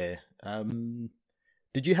end there.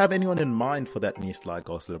 Did you have anyone in mind for that knee slide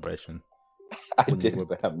goal celebration? I did,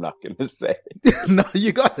 but I'm not going to say. No,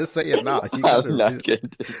 you got to say it now. I'm not going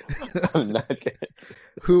to. I'm not going to.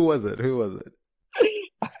 Who was it?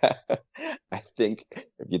 I think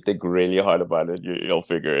if you think really hard about it, you'll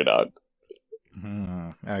figure it out.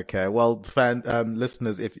 Okay, well,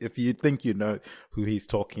 listeners, if you think you know who he's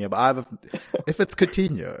talking about, if it's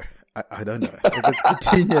Coutinho, I don't know. If it's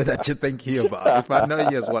Coutinho that you're thinking about, if I know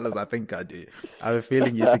you as well as I think I do, I have a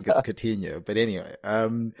feeling you think it's Coutinho. But anyway,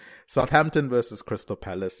 Southampton versus Crystal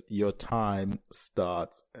Palace. Your time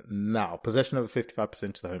starts now. Possession over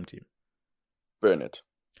 55% to the home team. Burn it.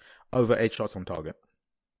 Over 8 shots on target.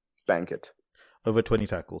 Bank it. Over 20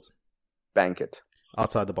 tackles. Bank it.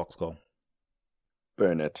 Outside the box goal.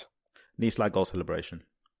 Burn it. Knee slide goal celebration.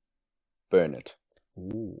 Burn it.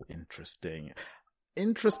 Ooh, interesting.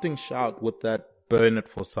 Interesting shout with that burn it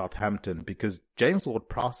for Southampton, because James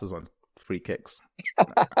Ward-Prowse is on free kicks.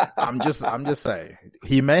 I'm just saying.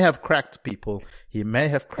 He may have cracked people. He may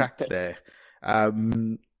have cracked there.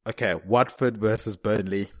 Okay, Watford versus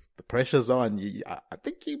Burnley. The pressure's on. I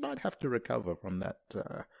think you might have to recover from that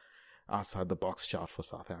outside the box shout for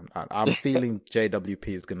Southampton. I'm feeling JWP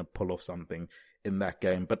is going to pull off something in that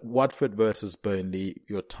game. But Watford versus Burnley,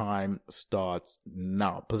 your time starts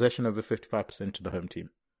now. Possession over 55% to the home team.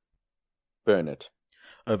 Burn it.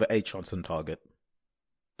 Over 8 shots on target.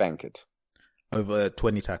 Bank it. Over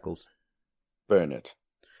 20 tackles. Burn it.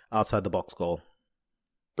 Outside the box goal.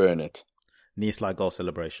 Burn it. Knee slide goal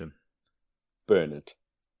celebration. Burn it.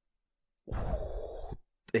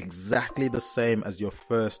 Exactly the same as your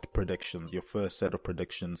first predictions, your first set of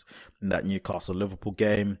predictions in that Newcastle-Liverpool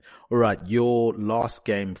game. All right, your last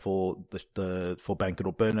game for for Bank It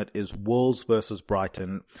or Burn It is Wolves versus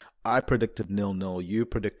Brighton. I predicted 0-0. You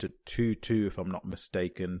predicted 2-2, if I'm not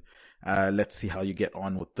mistaken. Let's see how you get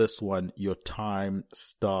on with this one. Your time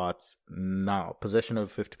starts now. Possession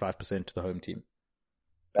over 55% to the home team.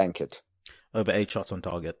 Bank it. Over 8 shots on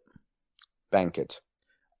target. Bank it.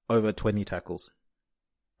 Over 20 tackles.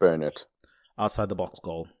 Burn it. Outside the box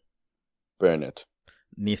goal. Burn it.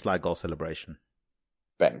 Knee slide goal celebration.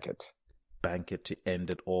 Bank it. Bank it to end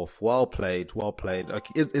it off. Well played. Well played.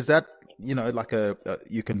 Okay, is that, like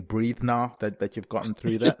you can breathe now that you've gotten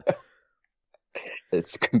through that?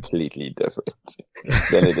 It's completely different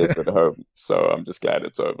than it is at home. So I'm just glad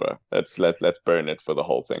it's over. Let's burn it for the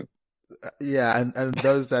whole thing. Yeah, and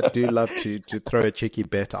those that do love to throw a cheeky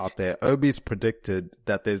bet out there, Obi's predicted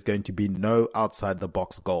that there's going to be no outside the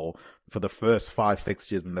box goal for the first 5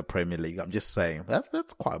 fixtures in the Premier League. I'm just saying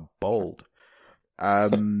that's quite bold.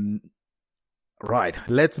 Right,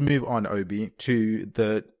 let's move on, Obi, to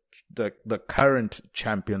the current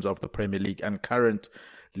champions of the Premier League and current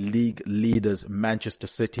league leaders, Manchester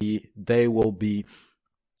City. They will be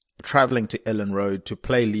traveling to Ellen Road to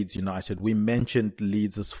play Leeds United. We mentioned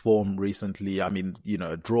Leeds' form recently. I mean,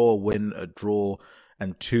 a draw, win, a draw,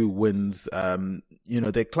 and 2 wins.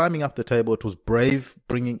 They're climbing up the table. It was brave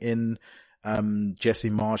bringing in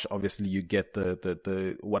Jesse Marsch. Obviously, you get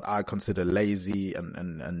the what I consider lazy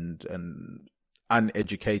and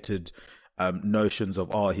uneducated notions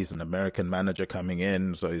of, he's an American manager coming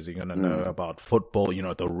in, so is he going to know about football,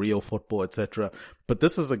 the real football, etc. But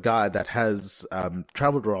this is a guy that has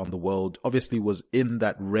traveled around the world, obviously was in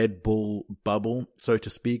that Red Bull bubble, so to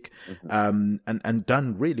speak, and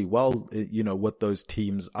done really well, with those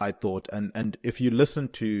teams, I thought. And if you listen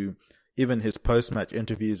to even his post-match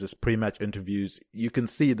interviews, his pre-match interviews, you can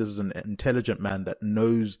see this is an intelligent man that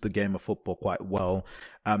knows the game of football quite well.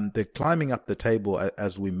 They're climbing up the table,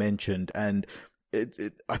 as we mentioned, and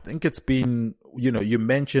I think it's been, you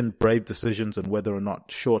mentioned brave decisions and whether or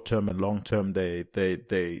not short-term and long-term they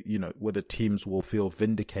whether teams will feel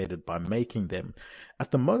vindicated by making them.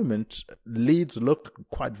 At the moment, Leeds looked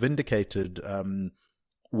quite vindicated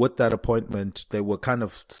with that appointment. They were kind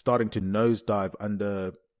of starting to nosedive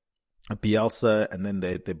under Bielsa, and then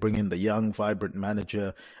they bring in the young, vibrant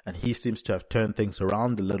manager, and he seems to have turned things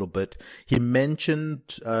around a little bit. He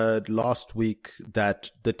mentioned last week that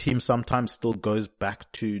the team sometimes still goes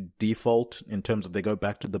back to default in terms of they go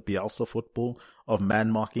back to the Bielsa football of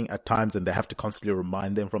man marking at times, and they have to constantly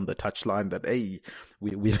remind them from the touchline that, hey,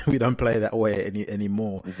 we don't play that way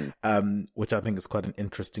anymore. Which I think is quite an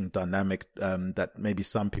interesting dynamic, that maybe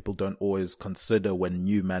some people don't always consider when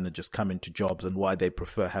new managers come into jobs, and why they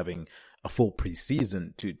prefer having a full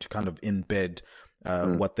preseason to kind of embed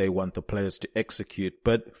what they want the players to execute.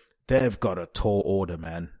 But they've got a tall order,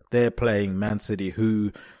 man. They're playing Man City,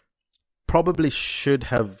 who probably should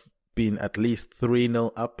have been at least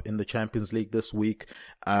 3-0 up in the Champions League this week,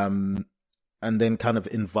 and then kind of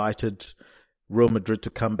invited Real Madrid to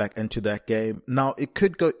come back into that game. Now, it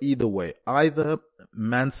could go either way. Either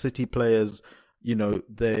Man City players, they're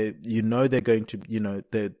going to,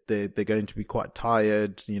 they're going to be quite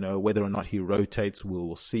tired, whether or not he rotates,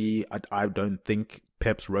 we'll see. I don't think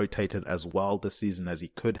Pep's rotated as well this season as he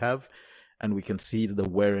could have. And we can see the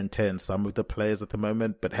wear and tear in some of the players at the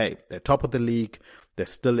moment. But hey, they're top of the league. They're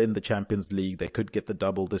still in the Champions League. They could get the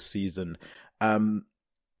double this season.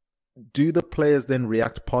 Do the players then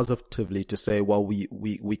react positively to say, well,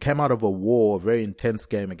 we came out of a very intense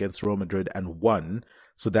game against Real Madrid and won.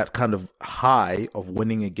 So that kind of high of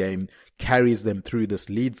winning a game carries them through this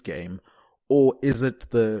Leeds game? Or is it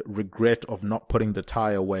the regret of not putting the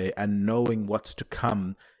tie away and knowing what's to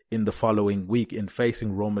come in the following week in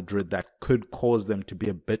facing Real Madrid that could cause them to be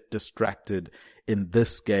a bit distracted in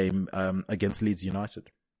this game against Leeds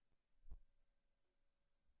United?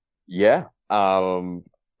 Yeah,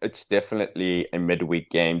 it's definitely a midweek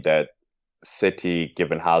game that City,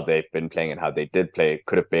 given how they've been playing and how they did play,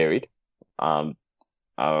 could have buried.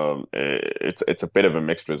 It's a bit of a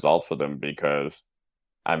mixed result for them, because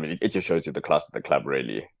it just shows you the class of the club,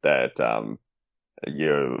 really, that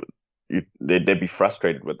they'd be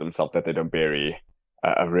frustrated with themselves that they don't bury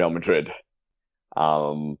a Real Madrid.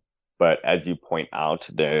 But as you point out,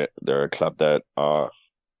 they're a club that are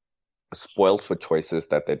spoiled for choices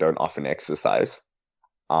that they don't often exercise.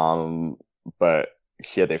 But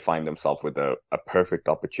here they find themselves with a perfect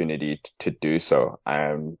opportunity to do so.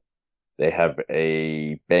 They have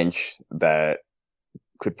a bench that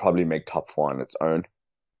could probably make top 4 on its own.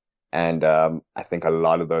 And I think a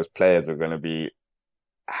lot of those players are going to be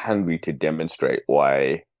hungry to demonstrate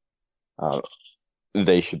why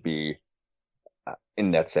they should be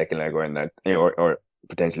in that second leg, or in that, or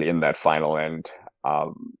potentially in that final end,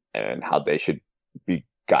 and how they should be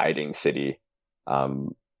guiding City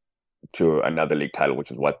to another league title,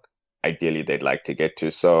 which is what ideally they'd like to get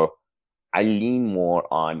to. So I lean more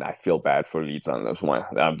on, I feel bad for Leeds on this one.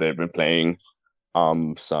 They've been playing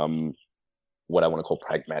some what I want to call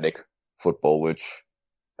pragmatic football, which,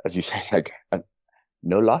 as you say, like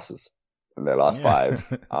no losses in their last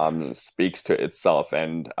 5 speaks to itself.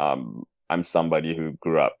 And I'm somebody who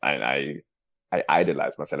grew up, and I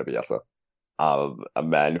idolize Marcelo Bielsa, a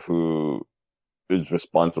man who is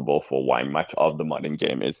responsible for why much of the modern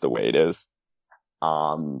game is the way it is.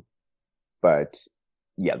 But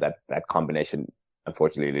yeah, that combination,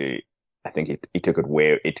 unfortunately, I think he took it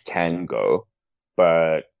where it can go.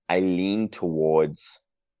 But I lean towards,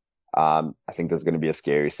 I think there's going to be a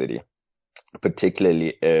scary City,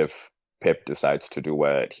 particularly if Pep decides to do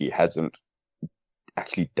what he hasn't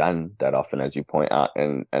actually done that often, as you point out,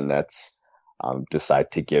 and that's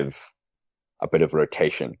decide to give a bit of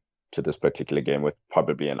rotation to this particular game, with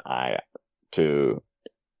probably an eye to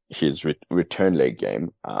his return leg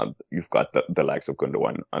game. You've got the likes of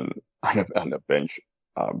Gundogan on a bench,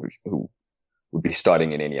 who would be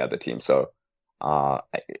starting in any other team. So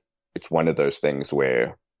it's one of those things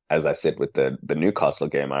where, as I said with the Newcastle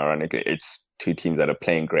game, ironically, it's two teams that are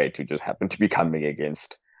playing great who just happen to be coming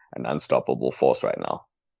against an unstoppable force right now.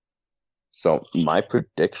 So my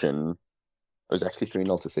prediction was actually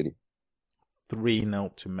 3-0 to City.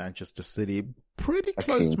 3-0 to Manchester City. Pretty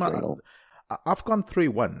close to my... I've gone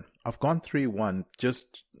 3-1. I've gone 3-1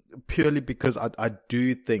 just purely because I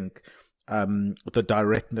do think the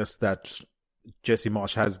directness that Jesse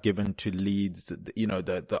Marsch has given to Leeds,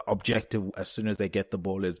 the objective as soon as they get the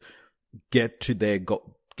ball is get to their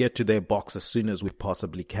box as soon as we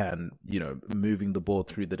possibly can, moving the ball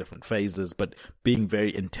through the different phases, but being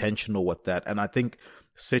very intentional with that. And I think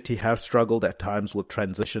City have struggled at times with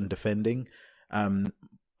transition defending.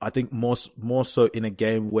 I think more so in a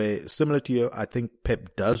game where, similar to you, I think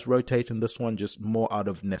Pep does rotate in this one, just more out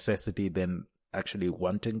of necessity than actually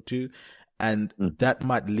wanting to. And that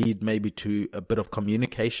might lead maybe to a bit of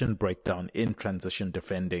communication breakdown in transition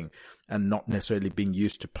defending, and not necessarily being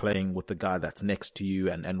used to playing with the guy that's next to you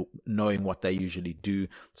and knowing what they usually do.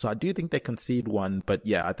 So I do think they concede one, but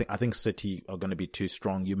yeah, I think City are going to be too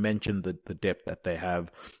strong. You mentioned the depth that they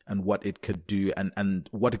have and what it could do, and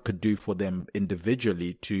what it could do for them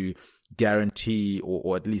individually to guarantee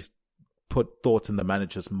or at least put thoughts in the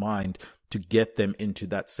manager's mind to get them into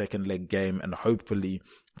that second leg game, and hopefully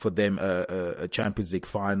for them a Champions League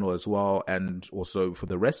final as well, and also for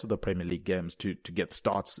the rest of the Premier League games to get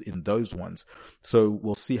starts in those ones. So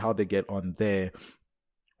we'll see how they get on there.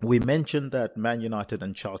 We mentioned that Man United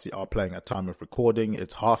and Chelsea are playing at time of recording.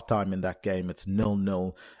 It's halftime in that game. It's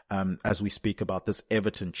 0-0 as we speak about this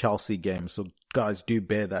Everton-Chelsea game. So guys, do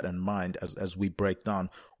bear that in mind as we break down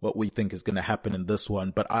what we think is going to happen in this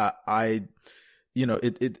one. But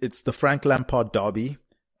it's the Frank Lampard derby.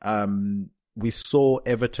 We saw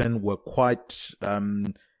Everton were quite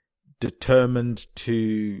determined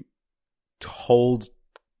to hold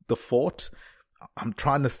the fort. I'm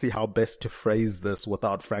trying to see how best to phrase this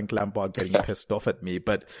without Frank Lampard getting pissed off at me,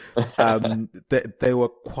 but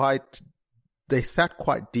they sat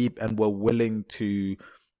quite deep and were willing to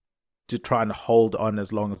try and hold on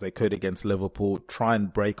as long as they could against Liverpool, try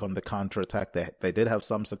and break on the counter-attack. They did have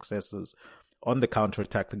some successes on the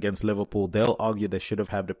counter-attack against Liverpool. They'll argue they should have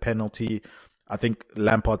had a penalty. I think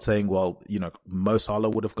Lampard saying, well, Mo Salah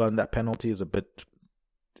would have gotten that penalty is a bit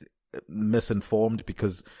misinformed,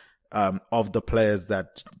 because of the players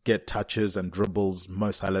that get touches and dribbles,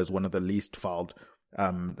 Mo Salah is one of the least fouled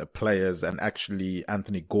players, and actually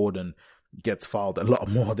Anthony Gordon gets fouled a lot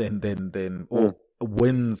more or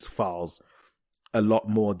wins fouls a lot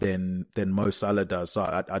more than Mo Salah does.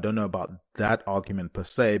 So I don't know about that argument per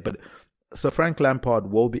se, but so Frank Lampard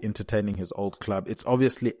will be entertaining his old club. It's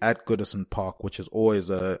obviously at Goodison Park, which is always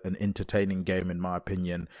an entertaining game in my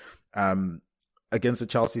opinion, against the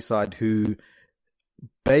Chelsea side who,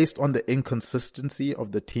 based on the inconsistency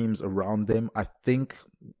of the teams around them, I think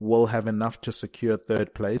will have enough to secure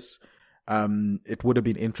third place. It would have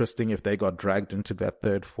been interesting if they got dragged into that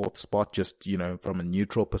third, fourth spot, just, from a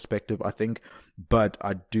neutral perspective, I think. But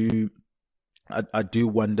I do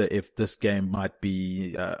wonder if this game might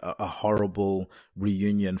be a horrible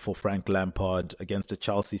reunion for Frank Lampard against a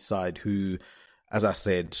Chelsea side who, as I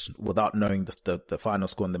said, without knowing the final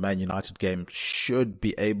score in the Man United game, should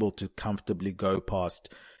be able to comfortably go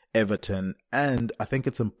past Everton. And I think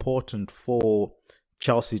it's important for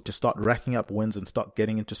Chelsea to start racking up wins and start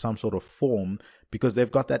getting into some sort of form, because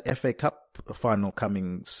they've got that FA Cup final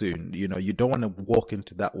coming soon. You don't want to walk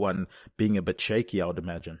into that one being a bit shaky, I would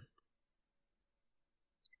imagine.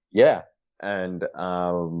 Yeah. And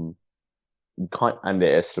you can't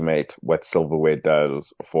underestimate what silverware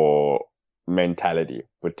does for mentality,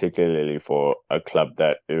 particularly for a club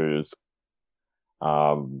that is,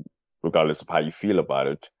 regardless of how you feel about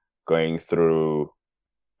it, going through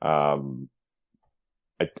a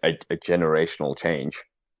generational change,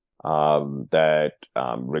 that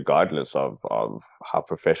regardless of how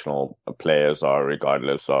professional players are,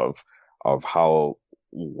 regardless of how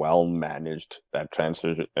well managed that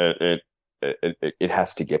transition, it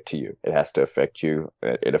has to get to you. It has to affect you.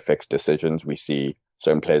 It affects decisions. We see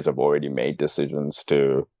certain players have already made decisions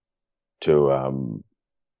to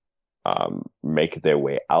make their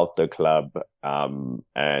way out the club,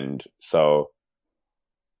 and so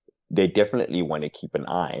they definitely want to keep an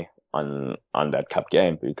eye on that cup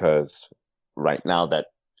game, because right now that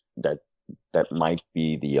might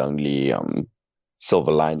be the only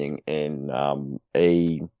silver lining in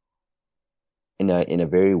a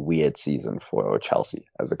very weird season for Chelsea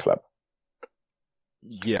as a club.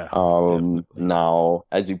 Yeah. Now,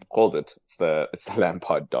 as you called it, it's the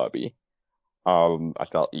Lampard derby. I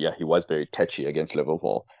felt, he was very tetchy against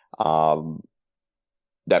Liverpool.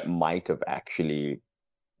 That might have actually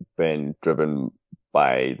been driven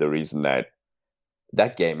by the reason that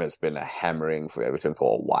game has been a hammering for Everton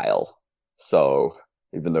for a while. So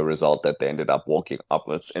even the result that they ended up walking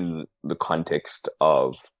upwards in the context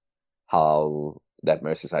of how that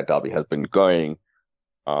Merseyside derby has been going,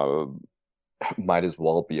 might as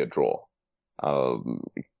well be a draw,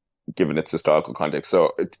 given its historical context.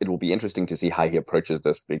 So it will be interesting to see how he approaches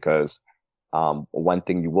this, because one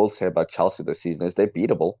thing you will say about Chelsea this season is they're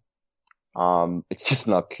beatable. It's just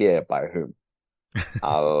not clear by whom. It's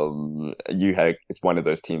one of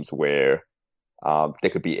those teams where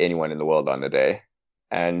there could be anyone in the world on a day,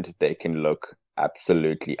 and they can look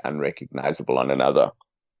absolutely unrecognizable on another.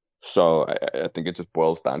 So I think it just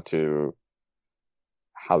boils down to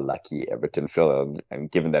how lucky Everton feel,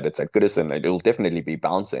 and given that it's at Goodison, it will definitely be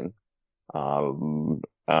bouncing. And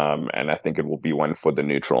I think it will be one for the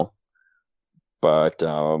neutral. But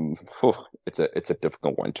it's a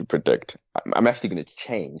difficult one to predict. I'm actually going to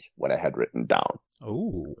change what I had written down.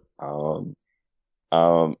 Oh.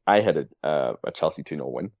 I had a Chelsea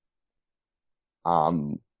 2-0 win.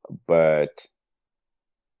 But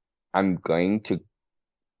I'm going to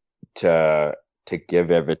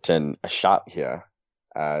give Everton a shot here,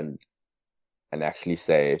 and and actually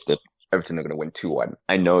say that Everton are going to win 2-1.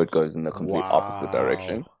 I know it goes in the complete opposite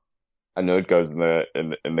direction. I know it goes in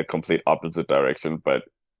the complete opposite direction, but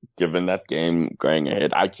given that game going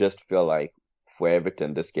ahead, I just feel like for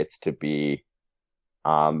Everton, this gets to be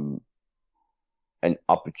an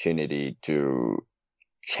opportunity to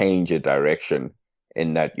change a direction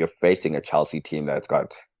in that you're facing a Chelsea team that's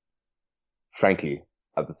got, frankly,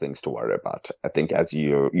 other things to worry about. I think, as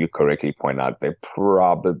you correctly point out, they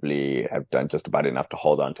probably have done just about enough to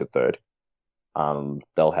hold on to third.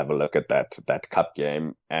 They'll have a look at that cup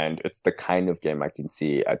game, and it's the kind of game I can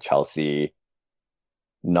see at Chelsea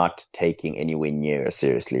not taking anywhere near as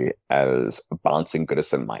seriously as bouncing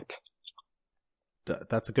Goodison might.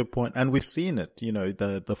 That's a good point. And we've seen it,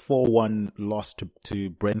 the 4-1 loss to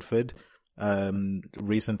Brentford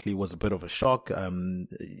recently was a bit of a shock.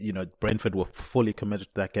 Brentford were fully committed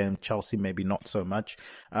to that game. Chelsea maybe not so much.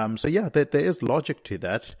 So yeah, there is logic to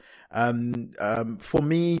that. For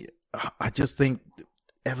me, I just think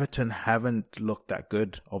Everton haven't looked that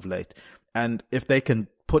good of late. And if they can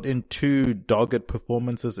put in 2 dogged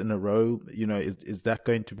performances in a row, is that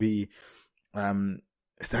going to be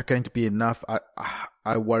enough?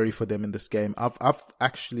 I worry for them in this game. I'm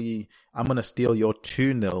going to steal your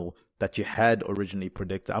 2-0 that you had originally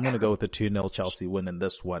predicted. I'm going to go with the 2-0 Chelsea win in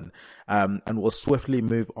this one. And we'll swiftly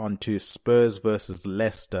move on to Spurs versus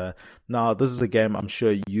Leicester. Now, this is a game I'm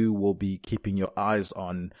sure you will be keeping your eyes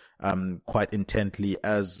on quite intently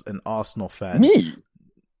as an Arsenal fan. Me?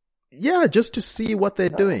 Yeah, just to see what they're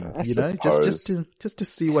doing, just to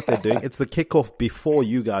see what they're doing. It's the kickoff before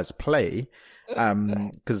you guys play.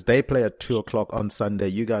 Because they play at 2:00 on Sunday.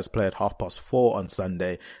 You guys play at 4:30 on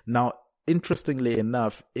Sunday. Now, interestingly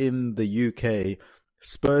enough, in the UK,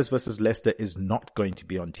 Spurs versus Leicester is not going to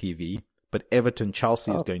be on TV, but Everton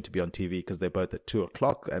Chelsea is going to be on TV because they're both at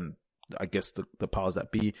 2:00. And I guess the powers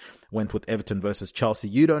that be went with Everton versus Chelsea.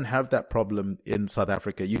 You don't have that problem in South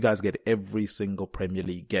Africa. You guys get every single Premier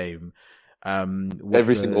League game.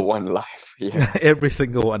 Every single one live. Yeah. Every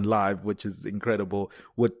single one live, which is incredible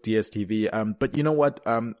with DSTV. But you know what?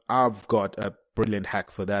 I've got a brilliant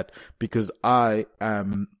hack for that because I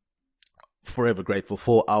am forever grateful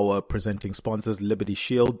for our presenting sponsors, Liberty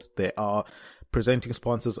Shield. They are presenting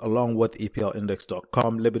sponsors along with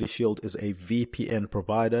EPLindex.com. Liberty Shield is a VPN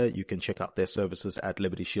provider. You can check out their services at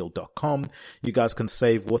libertyshield.com. You guys can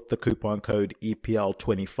save with the coupon code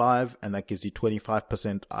EPL25, and that gives you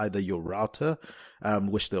 25% either your router,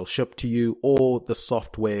 which they'll ship to you, or the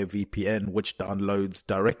software VPN, which downloads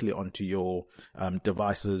directly onto your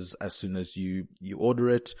devices as soon as you order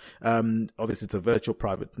it. Obviously, it's a virtual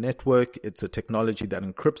private network. It's a technology that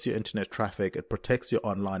encrypts your internet traffic. It protects your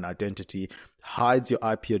online identity, hides your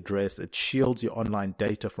IP address. It shields your online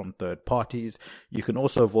data from third parties. You can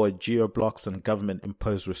also avoid geo-blocks and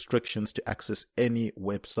government-imposed restrictions to access any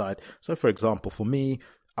website. So, for example, for me,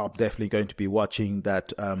 I'm definitely going to be watching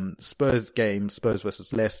that Spurs game, Spurs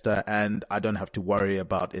versus Leicester, and I don't have to worry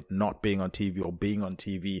about it not being on TV or being on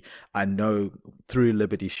TV. I know through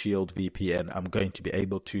Liberty Shield VPN, I'm going to be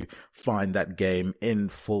able to find that game in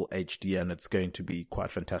full HD, and it's going to be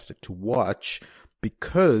quite fantastic to watch,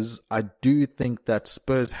 because I do think that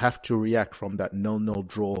Spurs have to react from that 0-0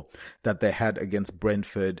 draw that they had against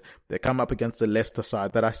Brentford. They come up against the Leicester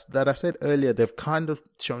side that I said earlier, they've kind of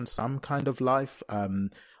shown some kind of life.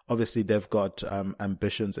 Obviously they've got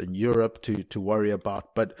ambitions in Europe to worry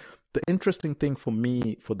about, but the interesting thing for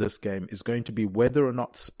me for this game is going to be whether or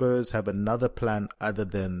not Spurs have another plan other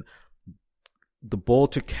than the ball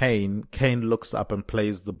to Kane. Kane looks up and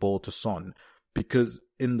plays the ball to Son. Because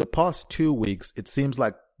in the past 2 weeks, it seems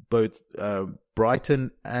like both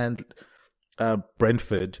Brighton and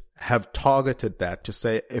Brentford have targeted that to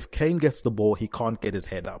say if Kane gets the ball, he can't get his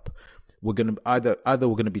head up. We're going to either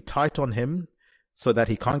we're going to be tight on him so that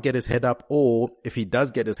he can't get his head up, or if he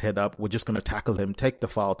does get his head up, we're just going to tackle him, take the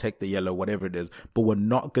foul, take the yellow, whatever it is. But we're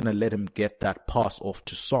not going to let him get that pass off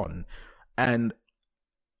to Son. And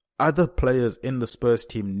other players in the Spurs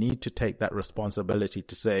team need to take that responsibility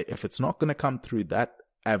to say, if it's not going to come through that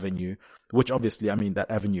avenue, which obviously, I mean,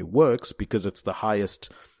 that avenue works because it's the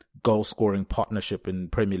highest goal scoring partnership in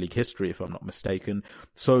Premier League history, if I'm not mistaken.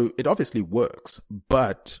 So it obviously works,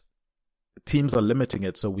 but teams are limiting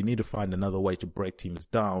it. So we need to find another way to break teams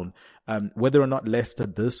down. Whether or not Leicester,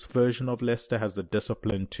 this version of Leicester, has the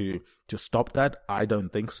discipline to stop that, I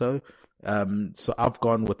don't think so. So I've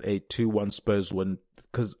gone with a 2-1 Spurs win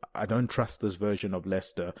because I don't trust this version of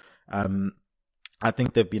Leicester. I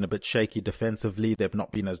think they've been a bit shaky defensively. They've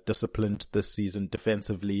not been as disciplined this season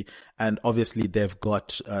defensively. And obviously they've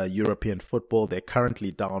got European football. They're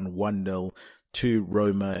currently down 1-0 to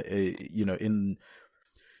Roma,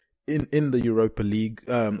 in the Europa League,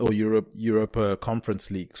 or Europa Conference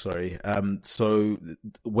League, sorry. So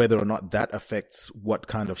whether or not that affects what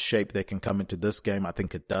kind of shape they can come into this game, I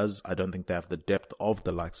think it does. I don't think they have the depth of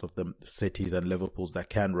the likes of the Cities and Liverpools that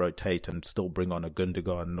can rotate and still bring on a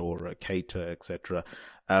Gundogan or a Keita, etc.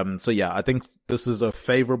 So yeah, I think this is a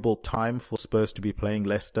favourable time for Spurs to be playing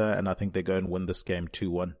Leicester, and I think they go and win this game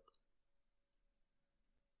 2-1.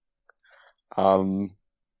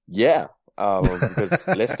 Yeah. Because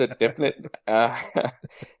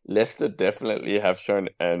Leicester definitely have shown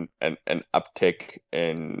an uptick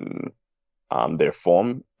in their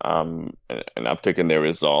form, an uptick in their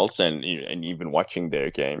results, and even watching their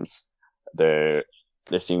games, they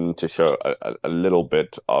seem to show a little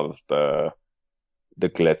bit of the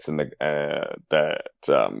glitz and that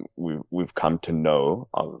we've come to know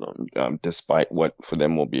of them, despite what for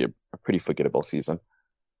them will be a pretty forgettable season.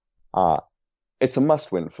 It's a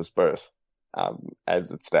must win for Spurs.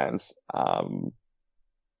 As it stands, in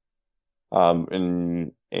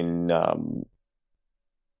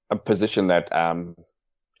a position that,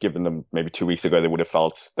 given them maybe 2 weeks ago, they would have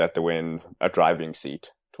felt that they were in a driving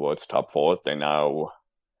seat towards top four. They now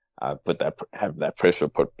have that pressure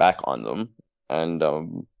put back on them, and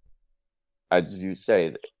as you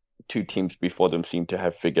say, two teams before them seem to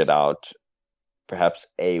have figured out perhaps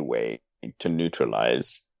a way to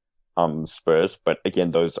neutralize Spurs, but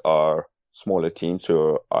again, those are smaller teams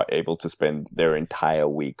who are able to spend their entire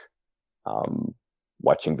week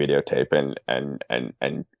watching videotape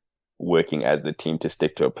and working as a team to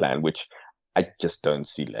stick to a plan, which I just don't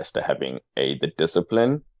see Leicester having the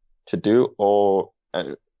discipline to do, or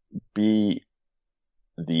b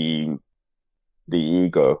the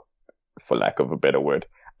ego, for lack of a better word.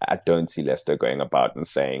 I don't see Leicester going about and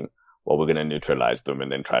saying, well, we're going to neutralize them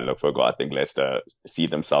and then try to look for a goal. I think Leicester see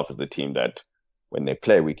themselves as a team that when they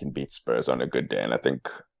play, we can beat Spurs on a good day. And I think,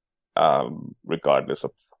 regardless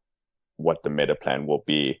of what the meta plan will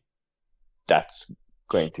be, that's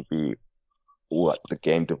going to be what the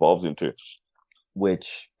game devolves into,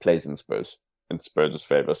 which plays in Spurs'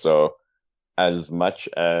 favor. So as much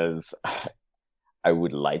as I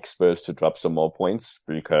would like Spurs to drop some more points,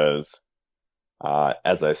 because,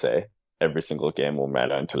 as I say, every single game will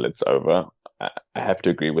matter until it's over, I have to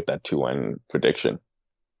agree with that 2-1 prediction.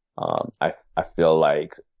 I feel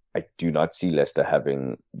like I do not see Leicester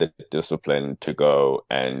having the discipline to go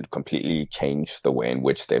and completely change the way in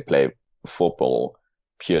which they play football,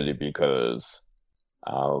 purely because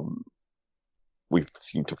we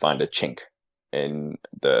seem to find a chink in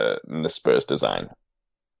the Spurs design.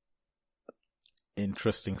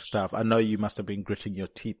 Interesting stuff. I know you must have been gritting your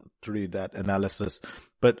teeth through that analysis,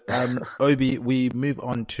 but Obi, we move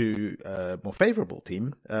on to a more favourable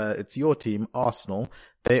team. It's your team, Arsenal.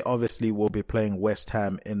 They obviously will be playing West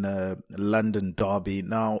Ham in a London derby.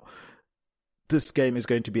 Now, this game is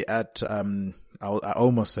going to be at, I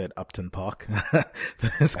almost said Upton Park.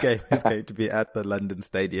 This game is going to be at the London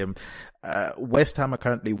Stadium. West Ham are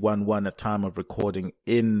currently 1-1 at time of recording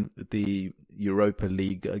in the Europa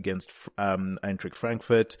League against Eintracht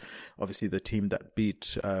Frankfurt. Obviously, the team that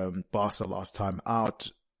beat Barca last time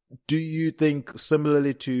out. Do you think,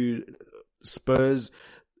 similarly to Spurs,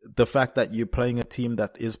 the fact that you're playing a team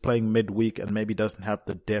that is playing midweek and maybe doesn't have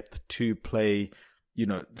the depth to play,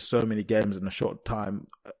 so many games in a short time,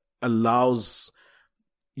 allows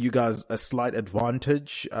you guys a slight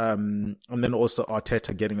advantage, and then also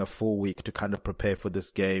Arteta getting a full week to kind of prepare for this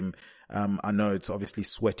game? I know it's obviously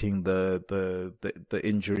sweating the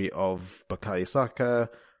injury of Bukayo Saka.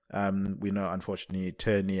 We know, unfortunately,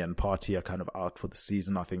 Tierney and Partey are kind of out for the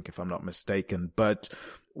season, I think, if I'm not mistaken. But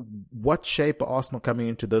what shape are Arsenal coming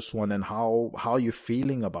into this one, and how are you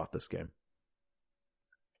feeling about this game?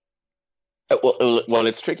 Well,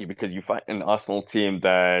 it's tricky because you find an Arsenal team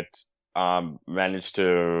that managed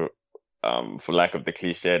to, for lack of the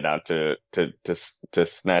cliche now, to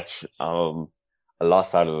snatch a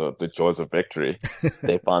loss out of the jaws of victory.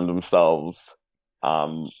 They found themselves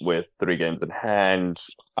with 3 games in hand,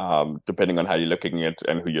 depending on how you're looking at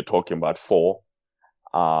and who you're talking about, 4,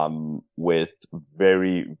 with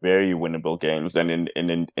very, very winnable games, and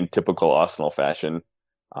in typical Arsenal fashion,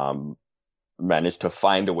 managed to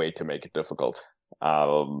find a way to make it difficult.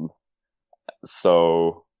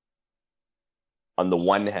 So on the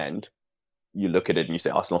one hand, you look at it and you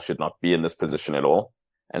say Arsenal should not be in this position at all.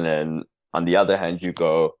 And then on the other hand, you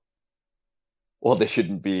go, well, they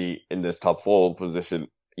shouldn't be in this top 4 position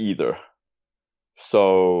either.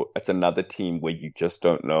 So it's another team where you just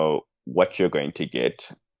don't know what you're going to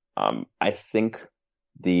get. I think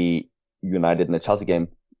the United and the Chelsea game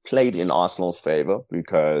played in Arsenal's favor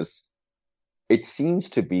because it seems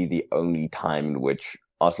to be the only time in which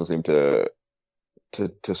Arsenal seem to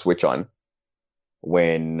switch on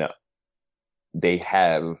when they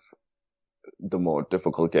have the more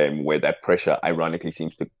difficult game, where that pressure ironically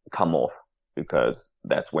seems to come off, because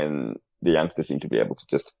that's when the youngsters seem to be able to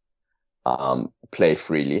just play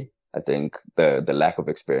freely. I think the lack of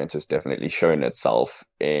experience has definitely shown itself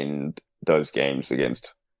in those games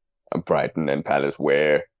against Brighton and Palace,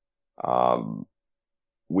 where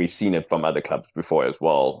we've seen it from other clubs before as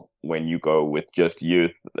well. When you go with just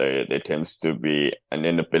youth, there tends to be an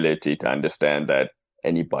inability to understand that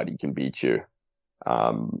anybody can beat you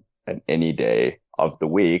at any day of the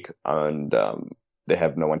week, and they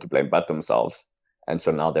have no one to blame but themselves. And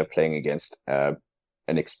so now they're playing against an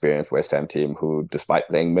experienced West Ham team who, despite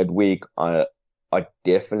playing midweek, are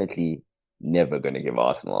definitely never going to give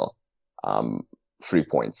Arsenal 3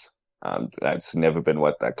 points. That's never been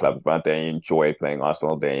what that club's about. They enjoy playing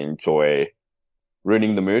Arsenal. They enjoy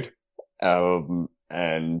ruining the mood.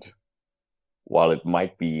 And while it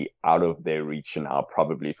might be out of their reach now,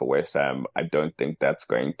 probably for West Ham, I don't think that's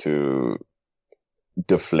going to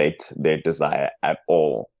deflate their desire at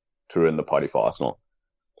all to ruin the party for Arsenal.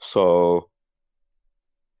 So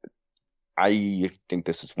I think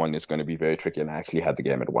this is one that's going to be very tricky, and I actually had the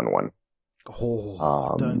game at 1-1.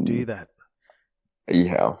 Oh, don't do that.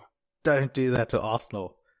 Yeah. Don't do that to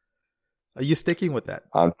Arsenal. Are you sticking with that?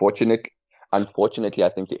 Unfortunately, I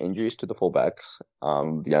think the injuries to the fullbacks,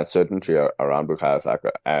 the uncertainty around Bukayo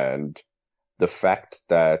Saka, and the fact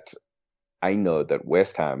that I know that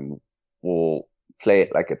West Ham will play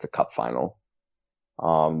it like it's a cup final,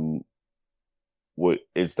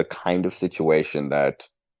 is the kind of situation that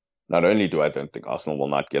not only I don't think Arsenal will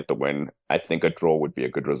not get the win, I think a draw would be a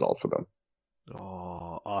good result for them.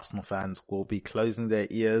 Oh, Arsenal fans will be closing their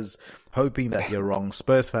ears, hoping that you're wrong.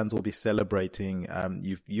 Spurs fans will be celebrating.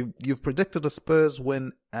 You've predicted a Spurs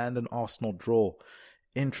win and an Arsenal draw.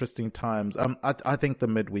 Interesting times. I think the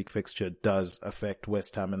midweek fixture does affect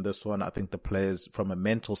West Ham in this one. I think the players, from a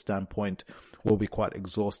mental standpoint, will be quite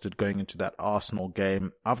exhausted going into that Arsenal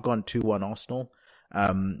game. I've gone 2-1 Arsenal.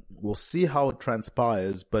 We'll see how it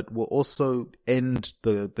transpires, but we'll also end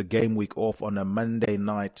the game week off on a Monday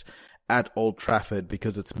night at Old Trafford,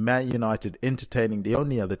 because it's Man United entertaining the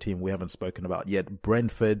only other team we haven't spoken about yet,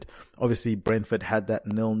 Brentford. Obviously, Brentford had that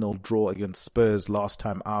 0-0 draw against Spurs last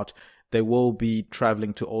time out. They will be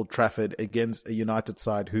travelling to Old Trafford against a United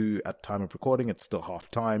side who, at time of recording, it's still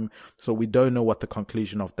half time. So we don't know what the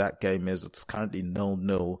conclusion of that game is. It's currently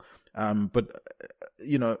 0-0. But,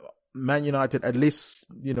 Man United, at least,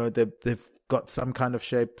 they've got some kind of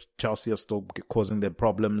shape. Chelsea are still causing them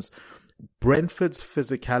problems. Brentford's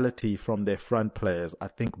physicality from their front players, I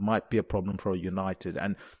think, might be a problem for United.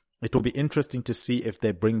 And it will be interesting to see if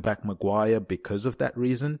they bring back Maguire because of that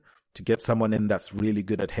reason, to get someone in that's really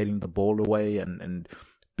good at heading the ball away and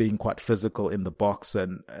being quite physical in the box.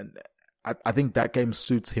 And I think that game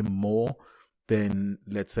suits him more than,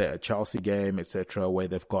 let's say, a Chelsea game, etc., where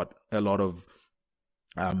they've got a lot of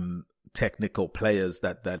technical players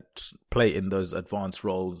that play in those advanced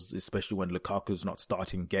roles, especially when Lukaku's not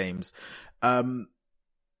starting games. Man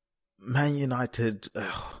United,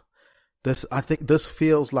 I think this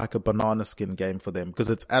feels like a banana skin game for them, because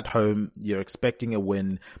it's at home. You're expecting a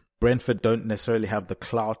win. Brentford don't necessarily have the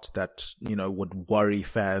clout that, would worry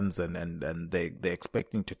fans, and they're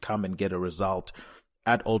expecting to come and get a result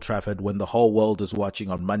at Old Trafford when the whole world is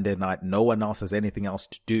watching on Monday night. No one else has anything else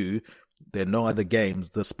to do. There are no other games.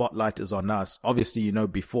 The spotlight is on us. Obviously,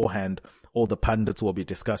 beforehand, all the pundits will be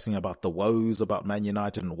discussing about the woes about Man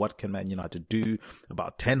United and what can Man United do,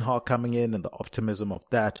 about Ten Hag coming in and the optimism of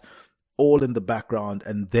that, all in the background.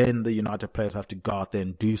 And then the United players have to go out there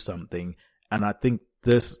and do something. And I think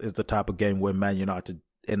this is the type of game where Man United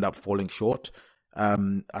end up falling short.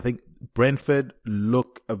 I think Brentford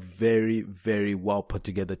look a very, very well put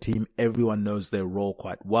together team. Everyone knows their role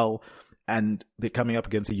quite well. And they're coming up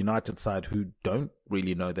against a United side who don't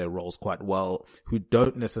really know their roles quite well, who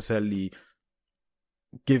don't necessarily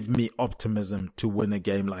give me optimism to win a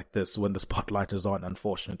game like this when the spotlight is on,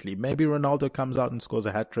 unfortunately. Maybe Ronaldo comes out and scores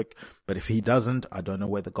a hat-trick, but if he doesn't, I don't know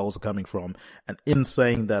where the goals are coming from. And in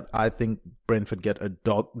saying that, I think Brentford get a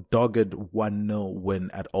dogged 1-0 win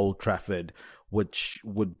at Old Trafford, which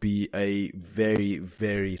would be a very,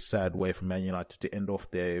 very sad way for Man United to end off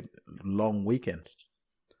their long weekend.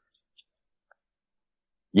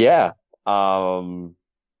 Yeah,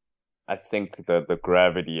 I think that the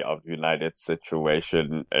gravity of United's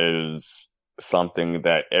situation is something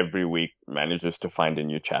that every week manages to find a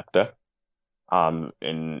new chapter,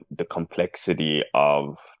 in the complexity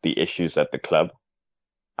of the issues at the club.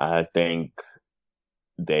 I think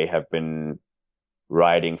they have been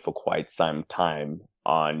riding for quite some time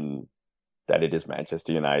on that it is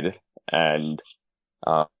Manchester United, and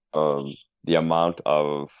the amount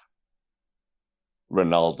of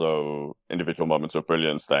Ronaldo individual moments of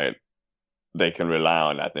brilliance that they can rely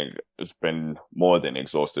on, I think, has been more than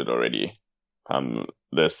exhausted already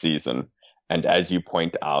this season. And as you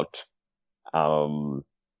point out,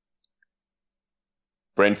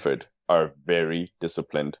 Brentford are a very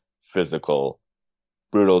disciplined, physical,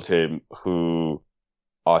 brutal team who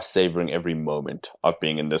are savoring every moment of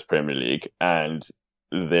being in this Premier League. And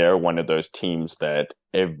they're one of those teams that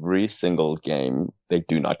every single game, they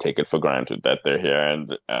do not take it for granted that they're here,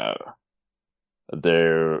 and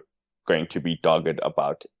they're going to be dogged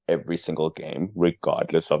about every single game,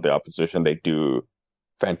 regardless of the opposition. They do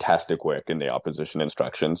fantastic work in the opposition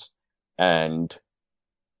instructions, and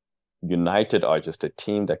United are just a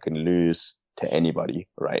team that can lose to anybody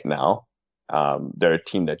right now. They're a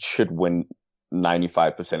team that should win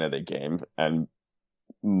 95% of their game, and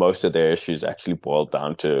most of their issues actually boil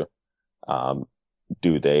down to,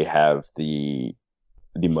 do they have the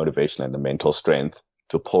motivation and the mental strength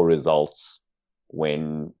to pull results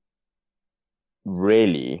when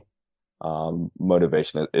really,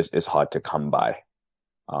 motivation is hard to come by.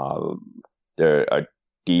 There are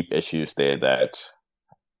deep issues there that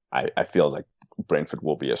I feel like Brentford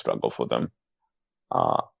will be a struggle for them.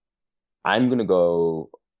 I'm going to go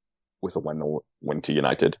with a 1-0 win to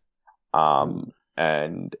United.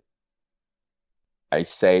 And I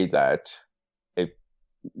say that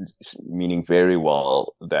meaning very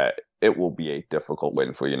well that it will be a difficult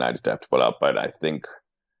win for United to have to pull up, but I think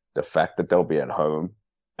the fact that they'll be at home,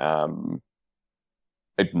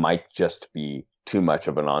 it might just be too much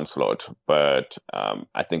of an onslaught, but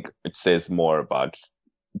I think it says more about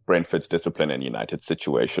Brentford's discipline and United's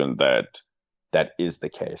situation that is the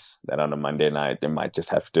case, that on a Monday night they might just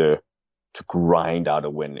have to grind out a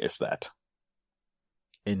win, if that.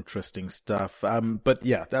 Interesting stuff. But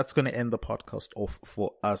yeah, that's going to end the podcast off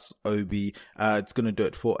for us, Obi. It's going to do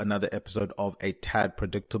it for another episode of A Tad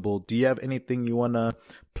Predictable. Do you have anything you want to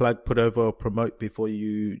plug, put over, or promote before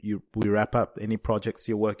we wrap up? Any projects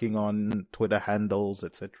you're working on, Twitter handles,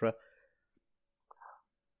 etc.?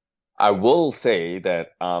 I will say that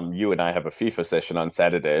you and I have a FIFA session on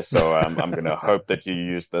Saturday, so I'm going to hope that you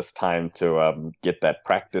use this time to get that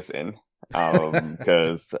practice in,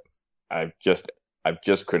 because I've just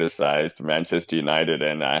criticized Manchester United,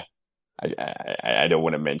 and I don't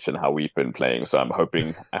want to mention how we've been playing. So I'm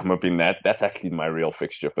hoping that that's actually my real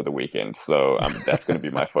fixture for the weekend. So that's going to be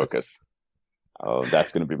my focus.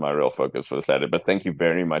 That's going to be my real focus for the Saturday. But thank you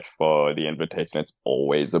very much for the invitation. It's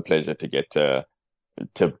always a pleasure to get to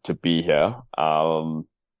be here.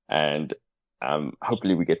 And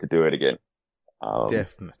hopefully we get to do it again.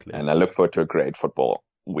 Definitely. And I look forward to a great football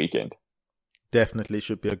weekend. Definitely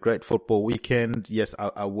should be a great football weekend. Yes,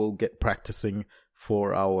 I will get practicing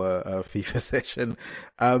for our FIFA session.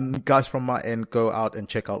 Guys, from my end, go out and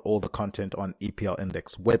check out all the content on EPL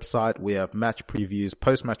Index website. We have match previews,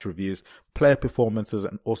 post-match reviews, player performances,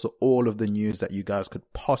 and also all of the news that you guys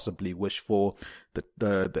could possibly wish for.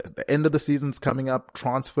 The end of the season's coming up.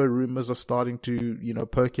 Transfer rumors are starting to,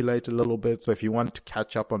 percolate a little bit. So if you want to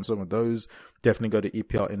catch up on some of those, definitely go to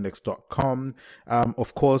EPLindex.com.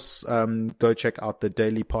 Of course, go check out the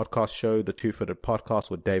daily podcast show, the Two-Footed Podcast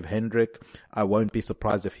with Dave Hendrick. I won't be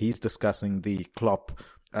surprised if he's discussing the Klopp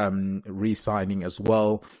re-signing as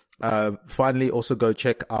well. Finally, also go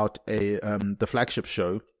check out the flagship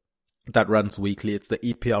show that runs weekly. It's the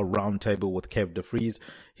EPL Roundtable with Kev DeFries.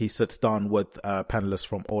 He sits down with panelists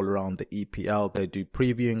from all around the EPL. They do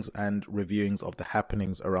previewings and reviewings of the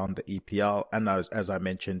happenings around the EPL. And as I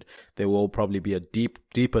mentioned, there will probably be a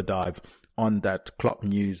deeper dive on that Klopp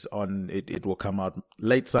news. It will come out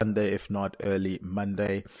late Sunday, if not early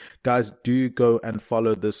Monday. Guys, do go and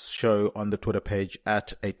follow this show on the Twitter page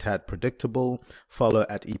at A Tad Predictable. Follow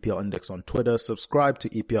at EPL Index on Twitter. Subscribe to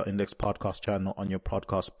EPL Index podcast channel on your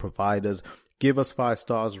podcast providers. Give us 5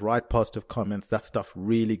 stars, write positive comments. That stuff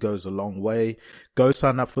really goes a long way. Go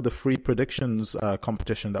sign up for the free predictions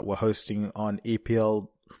competition that we're hosting on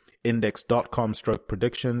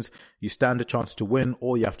EPLindex.com/predictions. You stand a chance to win.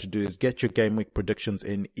 All you have to do is get your game week predictions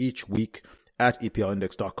in each week at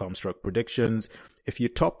EPLindex.com/predictions. If you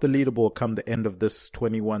top the leaderboard come the end of this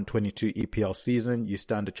 21-22 EPL season, you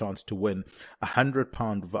stand a chance to win a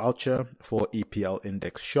 £100 voucher for EPL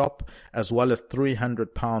Index Shop, as well as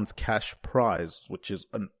 £300 cash prize, which is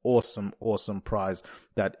an awesome prize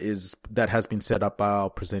that has been set up by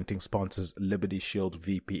our presenting sponsors, Liberty Shield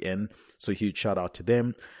VPN. So huge shout out to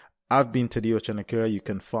them. I've been Tadeo Chanakira. You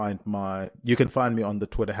can find me on the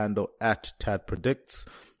Twitter handle at TadPredicts.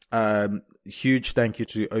 Huge thank you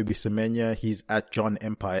to Obi Semenya. He's at John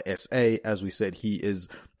Empire SA. As we said, he is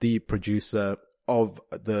the producer of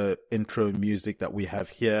the intro music that we have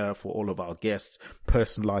here for all of our guests,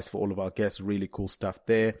 personalized for all of our guests. Really cool stuff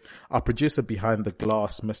there. Our producer behind the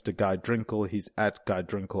glass, Mr. Guy Drinkle. He's at Guy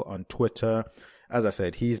Drinkle on Twitter. As I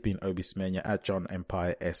said, he's been Obi Semenya at John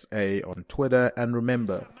Empire SA on Twitter. And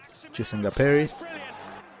remember, Chisinga Perry,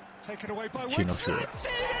 Taken away by Chino Wicks. Shura.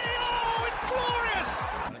 Oh, it's glorious!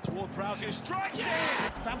 Toward Prowse, strikes it!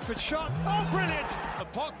 Bamford shot. Oh, brilliant! The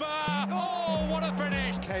Pogba. Oh, what a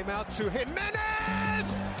finish! Came out to Jimenez!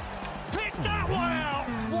 Picked that one out!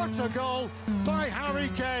 What a goal by Harry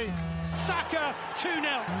Kane! Saka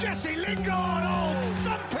 2-0. Jesse Lingard. Oh,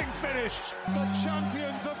 thumping finish! The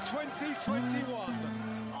champions of 2021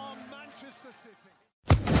 are Manchester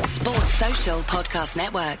City. Sports Social Podcast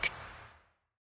Network.